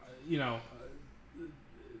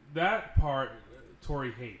 that part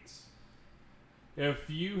Tori hates. If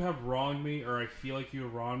you have wronged me or I feel like you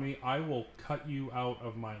have wronged me, I will cut you out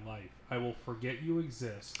of my life. I will forget you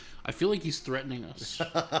exist. I feel like he's threatening us.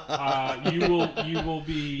 You will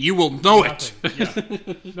be... You will know nothing.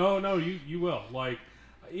 It. Yeah. No, you will. Like,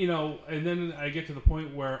 and then I get to the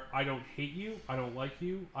point where I don't hate you, I don't like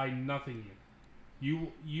you, I nothing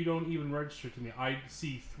you. You don't even register to me. I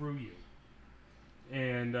see through you.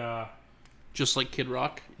 And, just like Kid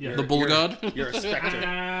Rock, yeah. the Bull God. You're a specter.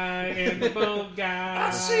 I am the Bull God.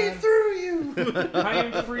 I see through you. I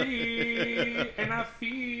am free, and I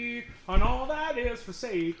feed on all that is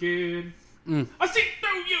forsaken. I see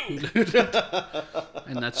through you.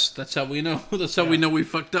 And that's how we know. That's how we know we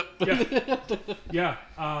fucked up. Yeah.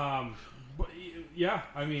 But yeah.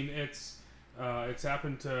 I mean, it's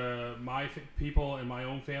happened to my people in my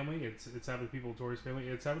own family. It's happened to people in Tori's family.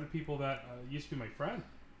 It's happened to people that used to be my friend.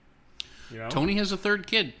 Tony has a third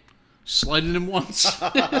kid. Slighted him once.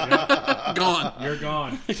 Gone. You're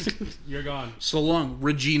gone. You're gone. So long,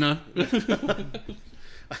 Regina.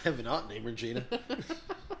 I have an aunt named Regina.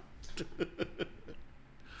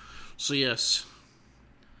 So yes,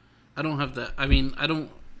 I don't have that. I mean,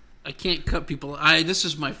 I can't cut people. This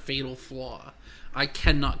is my fatal flaw. I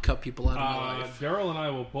cannot cut people out of my life. Daryl and I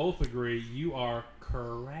will both agree you are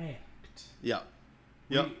correct. Yeah.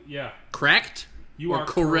 Yep. Yeah. Cracked? You are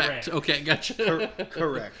correct. Okay, gotcha.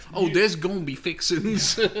 Correct. Oh, there's gonna be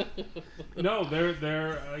fixings. No,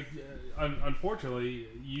 they're unfortunately,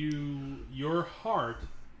 your heart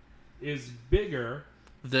is bigger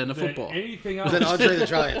than a football. Anything else. Than Andre the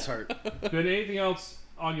Giant's heart. Than anything else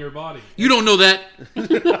on your body. You don't know that.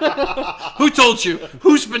 Who told you?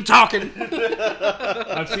 Who's been talking?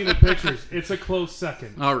 I've seen the pictures. It's a close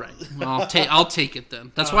second. All right. Well, I'll take it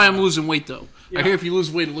then. That's why I'm losing weight, though. Yeah. I hear if you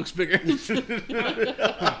lose weight, it looks bigger.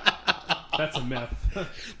 That's a myth.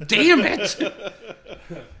 Damn it.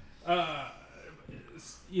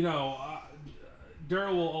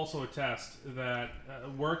 Daryl will also attest that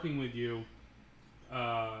working with you,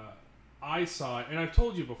 I saw it, and I've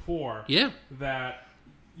told you before that,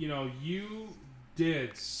 you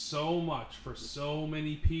did so much for so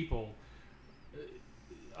many people.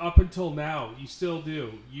 Up until now, you still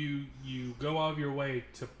do. You go out of your way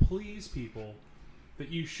to please people that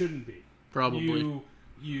you shouldn't be. Probably.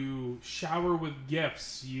 You shower with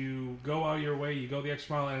gifts. You go out of your way. You go the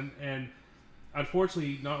extra mile. And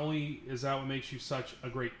unfortunately, not only is that what makes you such a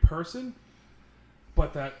great person,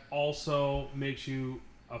 but that also makes you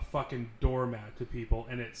a fucking doormat to people.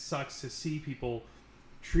 And it sucks to see people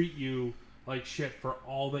treat you like shit for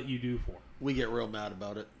all that you do for them. We get real mad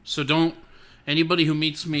about it. So don't... Anybody who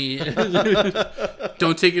meets me,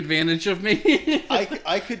 don't take advantage of me.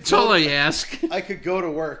 I could. That's all I ask. I could go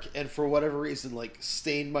to work and for whatever reason,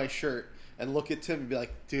 stain my shirt and look at Tim and be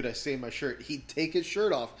like, "Dude, I stained my shirt." He'd take his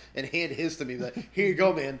shirt off and hand his to me. Like, "Here you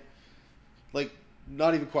go, man."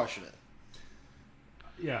 Not even question it.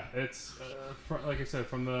 Yeah, it's like I said,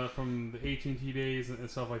 from the AT&T days and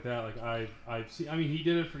stuff like that. Like I've seen. I mean, he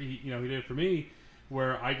did it for he did it for me.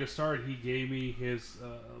 Where I just started, he gave me his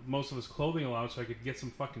most of his clothing allowance so I could get some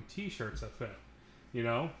fucking t-shirts that fit,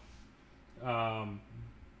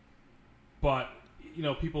 But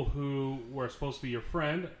people who were supposed to be your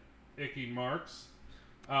friend, Icky Marks,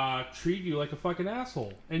 treat you like a fucking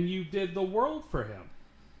asshole, and you did the world for him.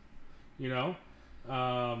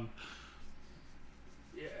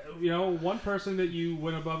 One person that you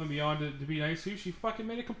went above and beyond to be nice to, she fucking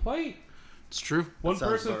made a complaint. It's true. One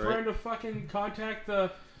person threatened to fucking contact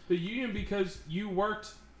the union because you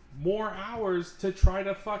worked more hours to try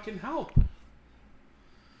to fucking help.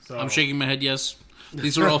 So I'm shaking my head. Yes,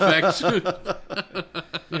 these are all facts. So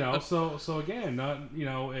again,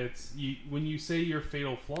 it's when you say your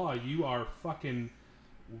fatal flaw, you are fucking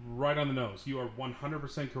right on the nose. You are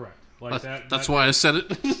 100% correct. That's why I said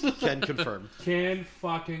it. Can confirm. Can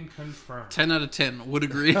fucking confirm. 10 out of 10 would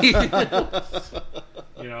agree.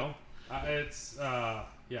 It's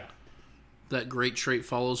yeah. That great trait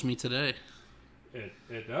follows me today.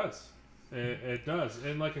 It does. It does.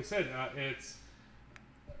 And like I said, it's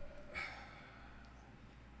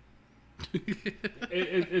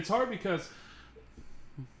hard because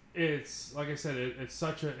it's like I said, it's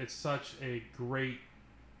such a great.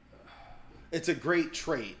 It's a great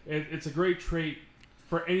trait. It's a great trait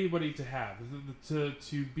for anybody to have.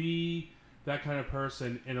 To be that kind of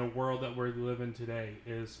person in a world that we live in today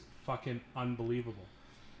is fucking unbelievable.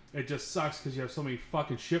 It just sucks because you have so many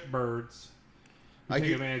fucking shitbirds who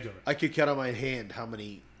take advantage of it. I could count on my hand how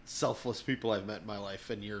many selfless people I've met in my life,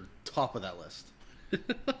 and you're top of that list.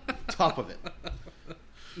 Top of it.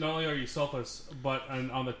 Not only are you selfless, but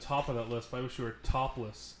on the top of that list, I wish you were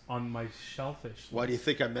topless on my shellfish list. Why do you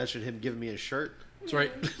think I mentioned him giving me a shirt? That's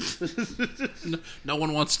right. No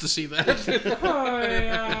one wants to see that. Oh,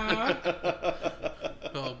 yeah.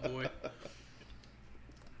 Oh, boy.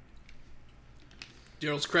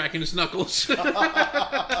 Daryl's cracking his knuckles.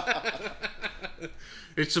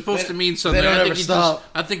 It's supposed to mean something.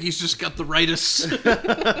 I think he's just got the rightus.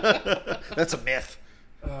 That's a myth.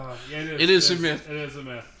 Yeah, it is a myth. It is a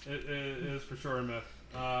myth. It is for sure a myth.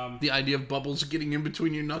 The idea of bubbles getting in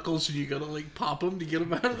between your knuckles and you gotta like pop them to get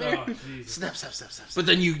them out of there. Oh, snap. But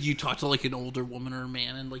then you talk to like an older woman or a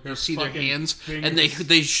man and like you see their hands fingers. and they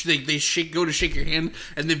go to shake your hand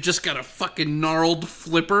and they've just got a fucking gnarled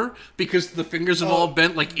flipper because the fingers have all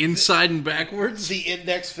bent like inside and backwards. The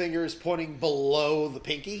index finger is pointing below the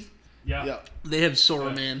pinky. Yeah. They have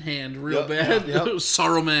Sorrow-man hand real bad.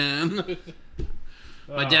 Sorrow-man.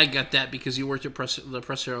 My dad got that because he worked at the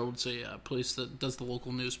Press Herald, it's a place that does the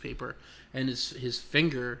local newspaper, and his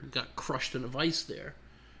finger got crushed in a vice there.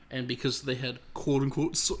 And because they had,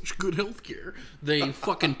 quote-unquote, such good health care, they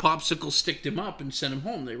fucking popsicle sticked him up and sent him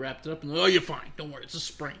home. They wrapped it up and, oh, you're fine. Don't worry, it's a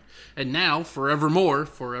sprain. And now, forevermore,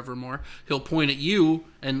 he'll point at you,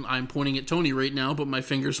 and I'm pointing at Tony right now, but my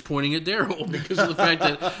finger's pointing at Daryl because of the fact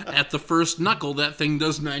that at the first knuckle, that thing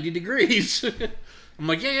does 90 degrees. I'm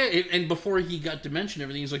like, yeah. And before he got dementia and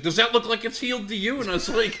everything, he's like, does that look like it's healed to you? And I was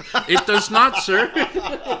like, it does not, sir.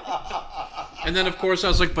 And then, of course, I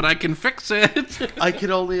was like, but I can fix it. I can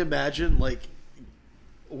only imagine, like,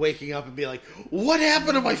 waking up and being like, what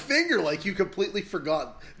happened to my finger? Like, you completely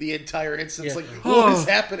forgot the entire instance. Yeah. Like, what is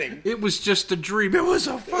happening? It was just a dream. It was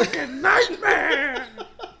a fucking nightmare.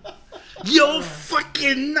 Yo,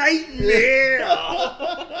 fucking nightmare.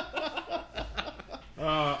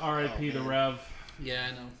 R.I.P. the Rev. Yeah,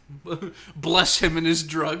 I know. Bless him and his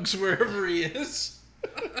drugs wherever he is.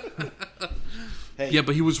 Hey. Yeah,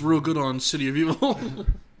 but he was real good on City of Evil.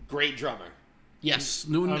 Great drummer. Yes.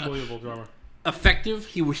 Unbelievable drummer. Effective.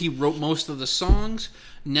 He wrote most of the songs.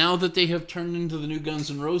 Now that they have turned into the new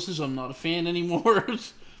Guns N' Roses, I'm not a fan anymore.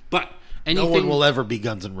 But anything, no one will ever be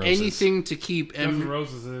Guns N' Roses. Anything to keep... Guns N'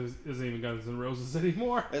 Roses isn't even Guns N' Roses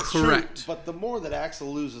anymore. That's correct. True, but the more that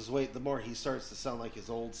Axl loses weight, the more he starts to sound like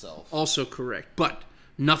his old self. Also correct. But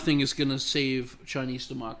nothing is going to save Chinese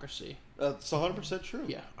democracy. That's 100% true.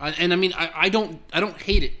 Yeah, I don't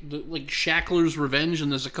hate it. Like Shackler's Revenge,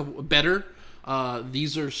 and there's a couple better.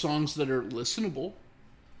 These are songs that are listenable,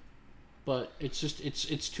 but it's just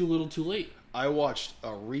it's too little, too late. I watched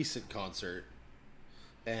a recent concert,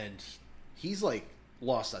 and he's like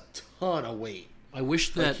lost a ton of weight. I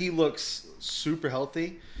wish that he looks super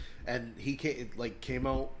healthy, and he came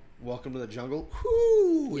out. Welcome to the Jungle.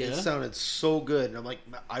 Whoo! Yeah. It sounded so good, and I'm like,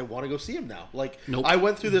 I want to go see him now. Like, nope. I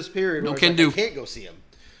went through this period where I can't go see him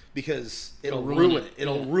because it'll ruin it.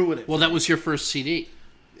 It'll ruin it. Well, that was your first CD.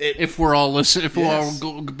 If we're all listening, if we're all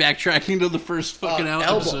backtracking to the first fucking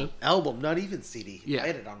album, not even CD. Yeah, I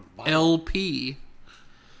had it on vinyl. LP.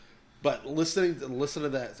 But listen to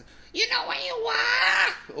that. You know where you are.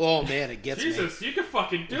 Oh man, it gets Jesus, me. You can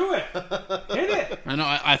fucking do it. Hit it. I know.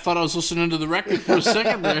 I thought I was listening to the record for a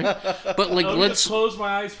second there, but like, let's close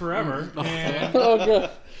my eyes forever. And... oh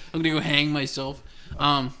god, I'm gonna go hang myself.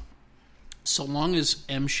 So long as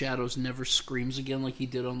M Shadows never screams again like he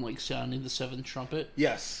did on like Sounding the Seventh Trumpet.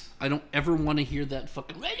 Yes. I don't ever want to hear that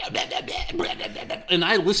fucking. And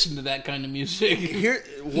I listen to that kind of music.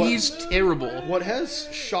 He's terrible. What has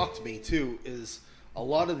shocked me too is a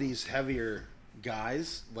lot of these heavier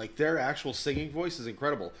guys, like their actual singing voice is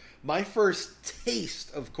incredible. My first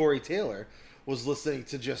taste of Corey Taylor was listening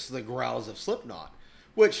to just the growls of Slipknot,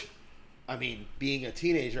 which, I mean, being a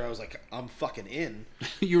teenager, I was like, I'm fucking in.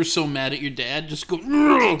 You were so mad at your dad, just go,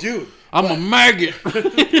 dude, I'm a maggot.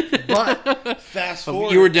 But fast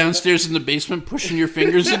forward, you were downstairs in the basement pushing your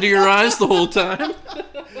fingers into your eyes the whole time.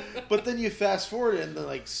 But then you fast forward and then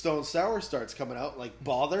like Stone Sour starts coming out, like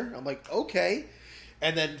Bother. I'm like, okay.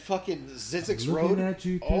 And then fucking Zizek's Road.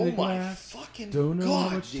 Oh my fucking don't know god,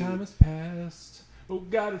 how much dude. time has passed. Oh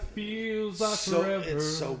god, it feels like forever.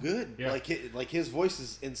 It's so good. Yeah. Like his voice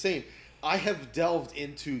is insane. I have delved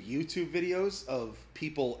into YouTube videos of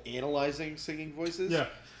people analyzing singing voices. Yeah.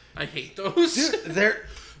 I hate those. Dude,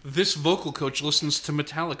 this vocal coach listens to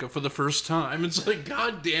Metallica for the first time. It's like,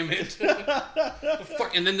 God damn it.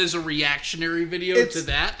 Fuck. And then there's a reactionary video to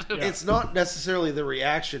that. Yeah. It's not necessarily the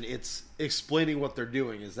reaction. It's explaining what they're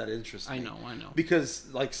doing. Is that interesting? I know.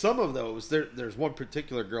 Because, like, some of those, there's one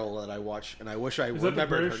particular girl that I watch, and I wish I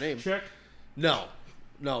remembered her name. Chick? No.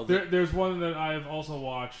 There's one that I've also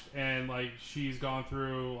watched, and, like, she's gone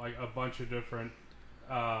through, like, a bunch of different,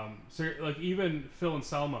 like, even Phil and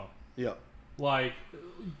Selma. Yeah. Like,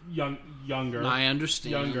 younger. I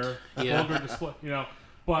understand. Younger. Yeah. Vulgar display,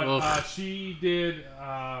 But she did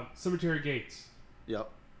Cemetery Gates. Yep.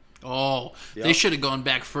 Oh, they should have gone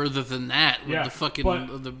back further than that. With the fucking what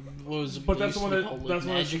was it? But that's the one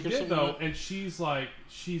that she did though, like and she's like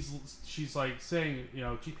saying,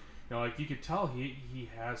 like you could tell he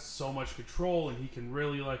has so much control and he can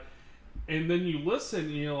really like, and then you listen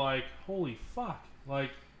and you're like, holy fuck,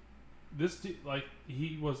 like this like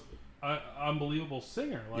he was an unbelievable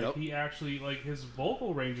singer, like he actually like his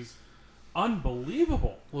vocal range is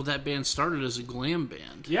unbelievable. Well, that band started as a glam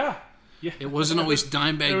band. Yeah. It wasn't always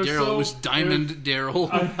Dimebag Daryl. It was Diamond Daryl.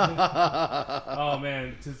 Oh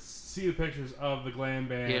man, to see the pictures of the glam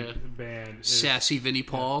band, Sassy Vinnie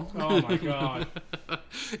Paul. Oh my god!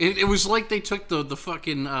 It was like they took the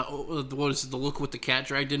fucking what is it, the Look What the Cat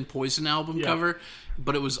Dragged In Poison album cover,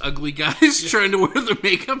 but it was ugly guys trying to wear the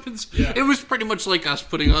makeup. It was pretty much like us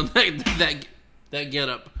putting on that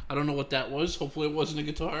getup. I don't know what that was. Hopefully, it wasn't a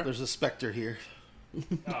guitar. There's a specter here.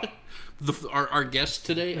 Oh. Our guest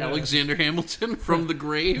today, Alexander Hamilton from the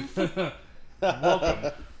grave.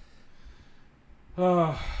 Welcome.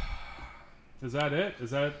 Is that it?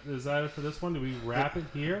 Is that it for this one? Do we wrap it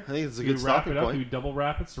here? I think it's a good stopping point. Do we double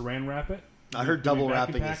wrap it? Saran wrap it? I heard double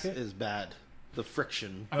wrapping is bad. The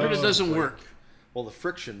friction. I heard it doesn't work. Well, the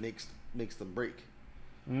friction makes them break.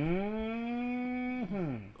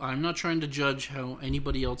 Mm-hmm. I'm not trying to judge how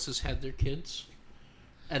anybody else has had their kids.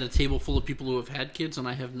 At a table full of people who have had kids, and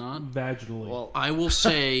I have not. Vaginally. Well, I will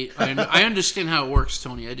say, I understand how it works,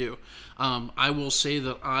 Tony. I do. I will say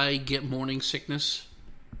that I get morning sickness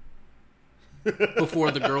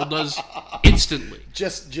before the girl does, instantly.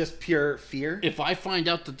 Just pure fear? If I find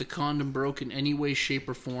out that the condom broke in any way, shape,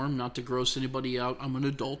 or form, not to gross anybody out, I'm an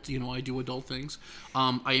adult, I do adult things.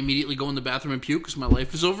 I immediately go in the bathroom and puke because my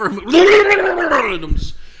life is over.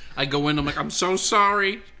 I go in, I'm like, I'm so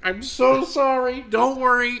sorry. Don't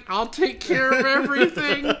worry. I'll take care of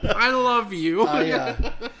everything. I love you.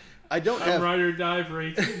 I don't have... I'm ride or die for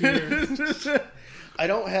 18 years. I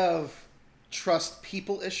don't have trust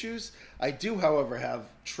people issues. I do, however, have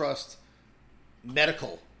trust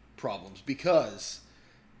medical problems because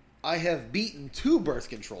I have beaten 2 birth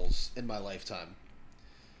controls in my lifetime.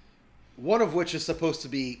 One of which is supposed to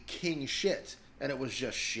be king shit, and it was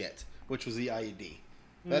just shit, which was the IUD.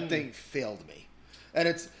 That thing failed me. And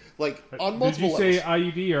it's like on multiple levels. Did you say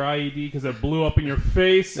IUD or IED because it blew up in your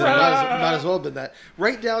face? Might as well have been that.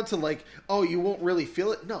 Right down to like, oh, you won't really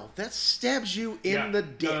feel it? No, that stabs you in the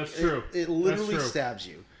dick. No, that's true. It literally stabs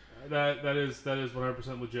you. That is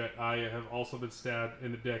 100% legit. I have also been stabbed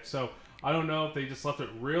in the dick. So I don't know if they just left it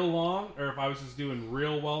real long or if I was just doing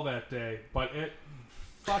real well that day. But it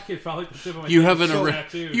felt like the tip of my you having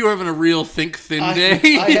a real think thin day.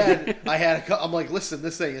 I had I'm like, listen,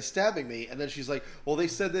 this thing is stabbing me, and then she's like, well, they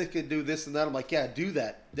said they could do this and that. I'm like, yeah, do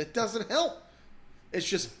that. That doesn't help. It's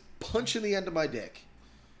just punching the end of my dick.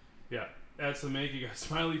 Yeah, that's to make you got a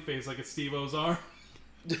smiley face like a Steve-O's arm.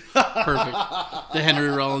 Perfect. The Henry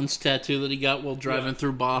Rollins tattoo that he got while driving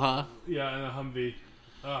through Baja. Yeah, in a Humvee.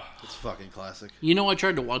 It's fucking classic. I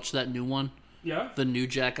tried to watch that new one. Yeah, the new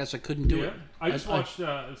Jackass. I couldn't do it. I just watched.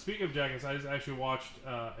 Speaking of Jackass, I just actually watched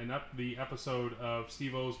the episode of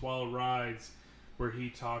Steve-O's Wild Rides where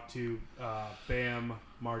he talked to Bam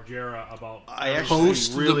Margera about. I actually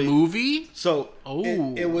post the movie. So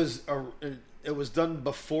it was done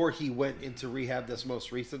before he went into rehab this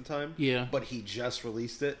most recent time. Yeah, but he just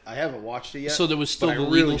released it. I haven't watched it yet. So there was still the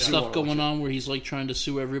legal stuff going on where he's like trying to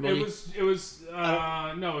sue everybody. It was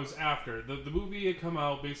no, it was after the movie had come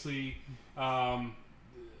out. Basically.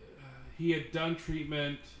 He had done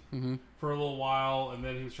treatment for a little while, and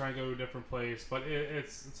then he was trying to go to a different place. But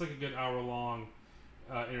it's like a good hour-long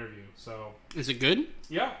interview. So is it good?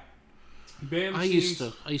 Yeah. Bam I used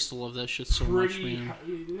to love that shit so much, man.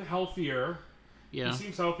 Healthier. Yeah. He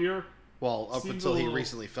seems healthier. Well, up until he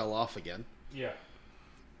recently fell off again. Yeah.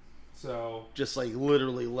 So just like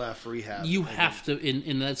literally left rehab. You have to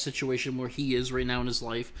in that situation where he is right now in his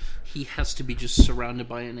life, he has to be just surrounded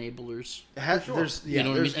by enablers. There's, You know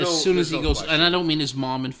what I mean? no, as soon as he goes, question. and I don't mean his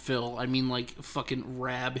mom and Phil. I mean like fucking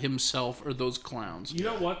Rab himself or those clowns. You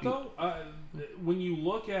know what though? When you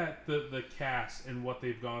look at the cast and what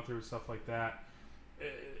they've gone through and stuff like that,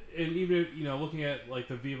 and even looking at like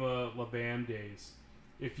the Viva La Bam days.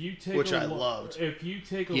 If you take Which I loved. If you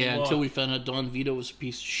take a look, until we found out Don Vito was a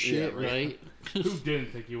piece of shit, right? Who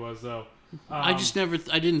didn't think he was though? I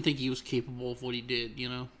didn't think he was capable of what he did.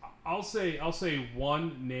 I'll say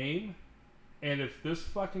one name, and if this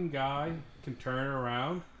fucking guy can turn it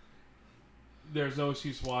around, there's no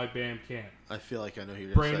excuse why Bam can't. I feel like I know who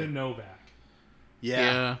you're going to say. Brandon Novak.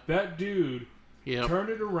 Yeah. That dude turned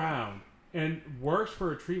it around and works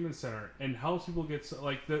for a treatment center and helps people get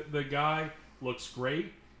like the guy. Looks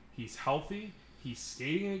great. He's healthy. He's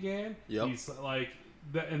skating again. Yep. He's like,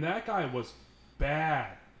 and that guy was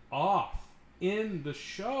bad off in the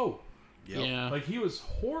show. Yep. Yeah. Like he was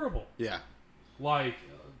horrible. Yeah. Like,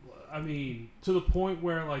 I mean, to the point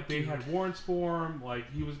where like they had warrants for him.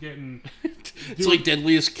 Like he was getting. It's like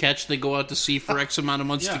Deadliest Catch. They go out to sea for X amount of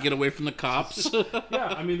months to get away from the cops.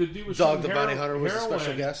 Yeah, I mean the dude was Dog the shooting Bounty Hunter was a heroin.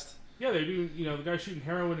 special guest. Yeah, they're doing. The guy shooting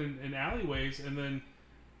heroin in alleyways and then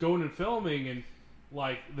going and filming and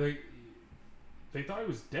like they thought he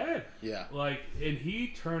was dead. Yeah. Like, and he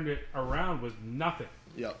turned it around with nothing.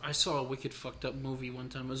 Yep. I saw a wicked fucked up movie one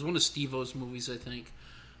time. It was one of Steve-O's movies, I think,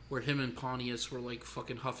 where him and Pontius were like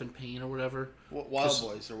fucking huffing pain or whatever. Wild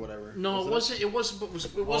Boys or whatever. No, it wasn't. It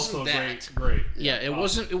wasn't Also that. Great. Yeah, it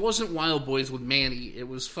wasn't Wild Boys with Manny. It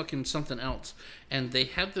was fucking something else. And they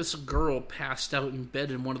had this girl passed out in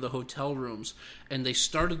bed in one of the hotel rooms, and they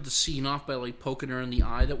started the scene off by like poking her in the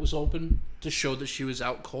eye that was open to show that she was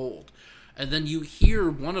out cold. And then you hear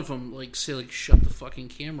one of them like say like shut the fucking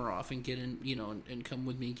camera off and get in, and come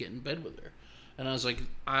with me and get in bed with her. And I was like,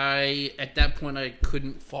 at that point I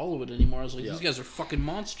couldn't follow it anymore. I was like, these guys are fucking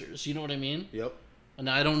monsters. You know what I mean? Yep. And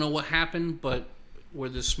I don't know what happened, but where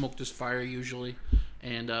there's smoke, there's fire usually.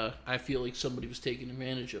 And I feel like somebody was taking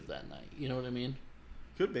advantage of that night. You know what I mean?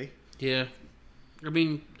 Could be. Yeah. I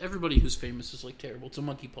mean, everybody who's famous is like terrible. It's a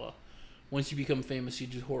monkey paw. Once you become famous, you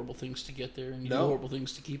do horrible things to get there, and you do horrible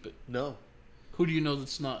things to keep it. No. Who do you know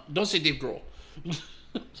that's not? Don't say Dave Grohl.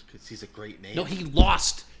 Because he's a great name. No, he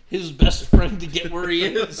lost his best friend to get where he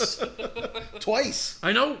is. Twice.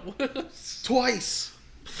 I know. Twice.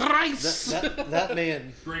 Thrice. That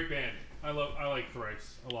man. Great band. I like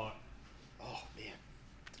Thrice a lot. Oh man.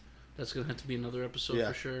 That's gonna have to be another episode Yeah.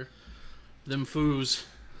 for sure. Them foos.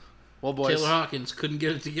 Well, boys. Taylor Hawkins couldn't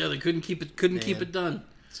get it together. Couldn't keep it done.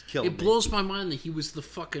 It's killing It blows my mind that he was the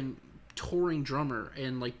fucking touring drummer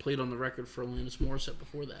and like played on the record for Alanis Morissette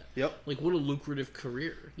before that. Yep. Like what a lucrative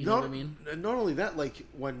career. You know what I mean? Not only that, like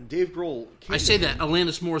when Dave Grohl came I say to that him,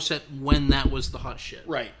 Alanis Morissette when that was the hot shit.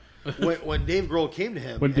 right. when Dave Grohl came to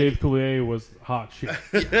him, When Dave Coulier was hot shit.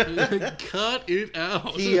 Cut it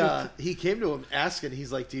out. he came to him asking.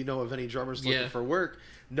 He's like, "Do you know of any drummers looking for work?"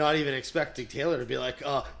 Not even expecting Taylor to be like,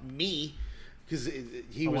 "Me," because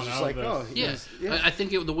he was just like, "Oh, yeah." I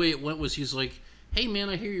think the way it went was he's like, "Hey man,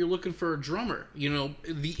 I hear you're looking for a drummer."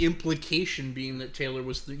 The implication being that Taylor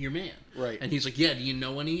was your man, right? And he's like, "Yeah, do you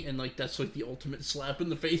know any?" And like that's like the ultimate slap in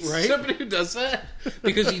the face. Right? Somebody who does that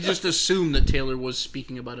because he just assumed that Taylor was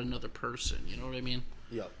speaking about another person. You know what I mean?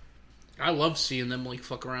 Yep. I love seeing them like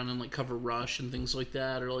fuck around and like cover Rush and things like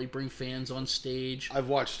that, or like bring fans on stage. I've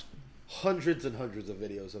watched hundreds and hundreds of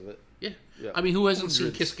videos of it. Yeah. Yeah. I mean, who hasn't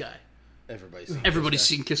seen Kiss Guy? Everybody's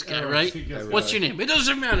seen Kiss Guy, Everybody's right? seen Kiss Guy. What's your name? It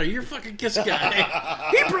doesn't matter. You're fucking Kiss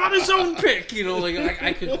Guy. He brought his own pick.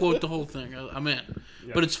 I could quote the whole thing. I'm in.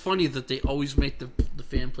 Yeah. But it's funny that they always make the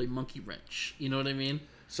fan play monkey wrench. You know what I mean?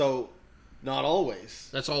 So, not always.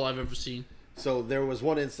 That's all I've ever seen. So there was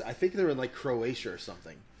one instance. I think they were in like Croatia or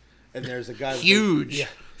something, and there's a guy huge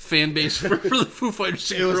fan base for the Foo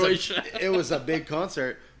Fighters in Croatia. It was a big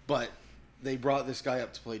concert, but they brought this guy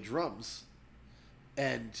up to play drums,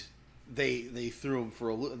 and they threw him for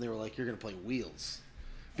a loop, and they were like, "You're going to play Wheels,"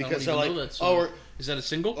 because they're like, is that a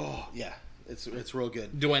single? Oh yeah, it's real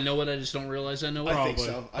good. Do I know it? I just don't realize I know it. I think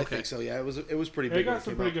so. I think so. Yeah, it was pretty big. It got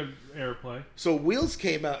some pretty good airplay. So Wheels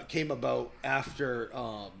came about after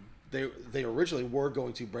they originally were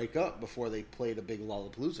going to break up before they played a big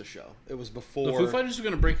Lollapalooza show. It was before the Foo Fighters were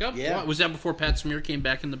going to break up. Yeah, what? Was that before Pat Smear came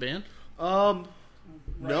back in the band? No,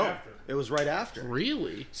 after. It was right after.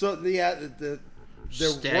 Really? So they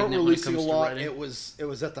weren't releasing a lot. It It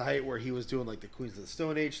was at the height where he was doing like the Queens of the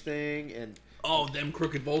Stone Age thing, and Oh, them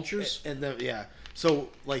Crooked Vultures? And then, yeah. So,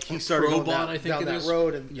 like, he started Probot, going down that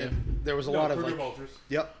road, and there was a lot of, Crooked like... Vultures.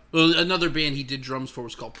 Yep. Well, another band he did drums for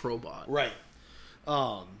was called Probot. Right.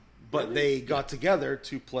 But they got together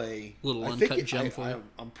to play... Little Uncut Gem for you.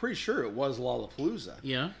 I'm pretty sure it was Lollapalooza.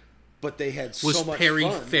 Yeah. But they had so Was much Perry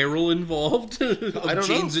fun. Farrell involved? Of I don't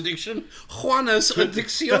Jane's know. Addiction? Juana's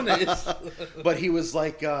Adicciones. But he was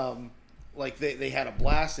like they had a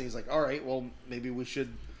blast, and he's like, all right, well, maybe we should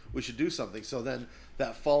do something. So then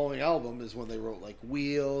that following album is when they wrote like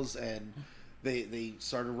Wheels, and they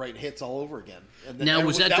started writing hits all over again. And then Now,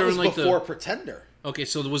 was that during, was like, before Pretender? Okay,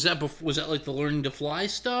 so was that like the Learning to Fly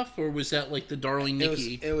stuff, or was that like the Darling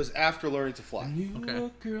Nikki? It was after Learning to Fly. Knew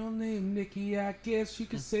a girl named Nikki, I guess you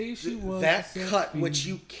could say she was That a cut, fiend. which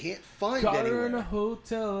you can't find Got her in a anywhere.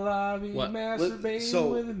 hotel lobby, What? masturbating So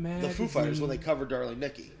with a the magazine. Foo Fighters, when they covered Darling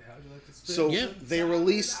Nikki, How'd you like to spit? so Yeah. they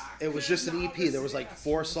released. It was just an EP. There was like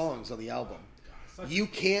 4 songs on the album. You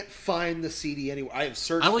can't find the CD anywhere. I have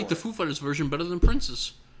searched. I like for the it. Foo Fighters version better than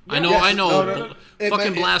Prince's. Yeah. I know, Yes. I know. No. It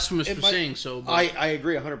Fucking might- blasphemous it for might- saying so. But I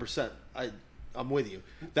agree 100%. I'm with you.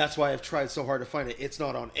 That's why I've tried so hard to find it. It's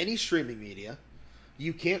not on any streaming media.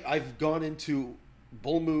 You can't. I've gone into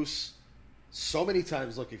Bull Moose so many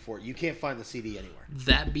times looking for it. You can't find the CD anywhere.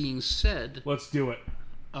 that being said, Let's do it.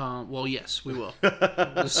 well, yes, we will.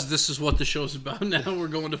 This is what the show's about now. We're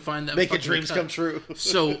going to find that. Making fucking dreams cut. come true.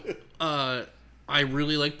 So, I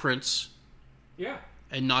really like Prince, Yeah.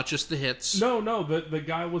 and not just the hits. No, the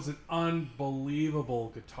guy was an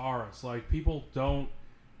unbelievable guitarist. Like, people don't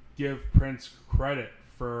give Prince credit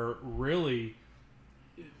for really...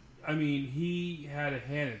 I mean, he had a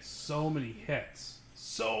hand in so many hits.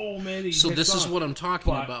 So many So hit this is songs. what I'm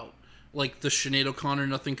talking But- about. Like the Sinead O'Connor,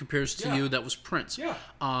 Nothing Compares to Yeah. You, that was Prince. Yeah.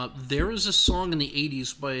 There is a song in the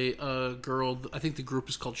 80s by a girl, I think the group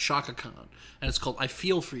is called Shaka Khan, and it's called I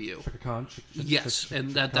Feel For You. Chaka Khan, Yes,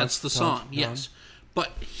 and that's the Chaka Khan, song, yes.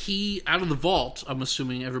 But he, out of the vault, I'm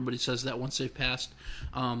assuming everybody says that once they've passed,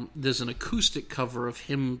 there's an acoustic cover of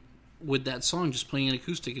him with that song, just playing an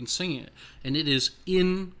acoustic and singing it. And it is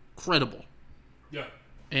incredible. Yeah.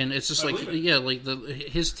 And it's just I like, believe it. yeah, like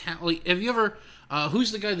his talent. Like, have you ever,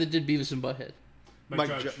 who's the guy that did Beavis and Butthead? Mike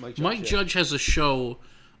Judge. Mike yeah. Judge has a show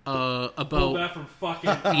Pulled about, that from fucking...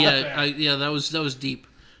 that was deep.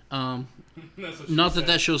 That's what she Not said.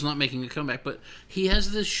 that show's not making a comeback, but he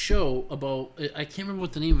has this show about, I can't remember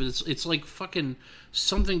what the name of it is. It's like fucking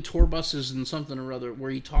something tour buses and something or other, where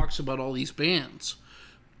he talks about all these bands.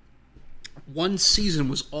 One season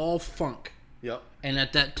was all funk. Yep. And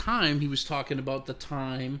at that time, he was talking about the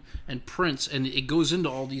time and Prince, and it goes into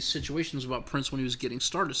all these situations about Prince when he was getting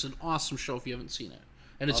started. It's an awesome show if you haven't seen it,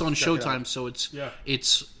 and it's I'll on check it Showtime, out. so it's Yeah.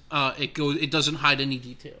 it doesn't hide any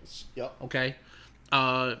details. Yep. Okay,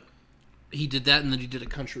 he did that, and then he did a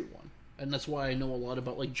country one, and that's why I know a lot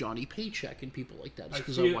about like Johnny Paycheck and people like that, just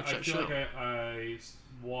because I watch that feel show. like I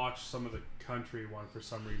watched some of the country one for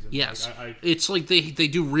some reason. Yes, Like, it's like they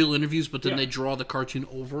do real interviews, but then Yeah. they draw the cartoon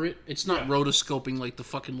over it. It's not Yeah. rotoscoping like the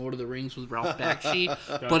fucking Lord of the Rings with Ralph Bakshi,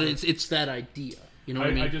 but it's that idea. You know what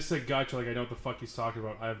I mean? I just said gotcha, like I know what the fuck he's talking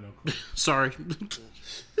about. I have no clue. Sorry.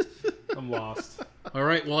 I'm lost. All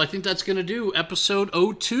right. Well, I think that's gonna do episode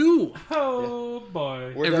 02. Oh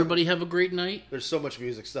boy. We're Everybody have a great night. There's so much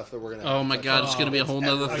music stuff that we're gonna. Oh have to my touch God, on. it's gonna be a whole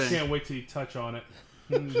nother I thing. can't wait till you touch on it.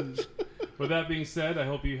 With that being said, I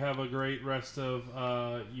hope you have a great rest of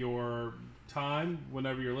your time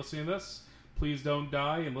whenever you're listening to this. Please don't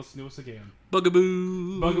die and listen to us again.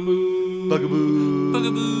 Bugaboo. Bugaboo. Bugaboo.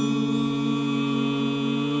 Bugaboo.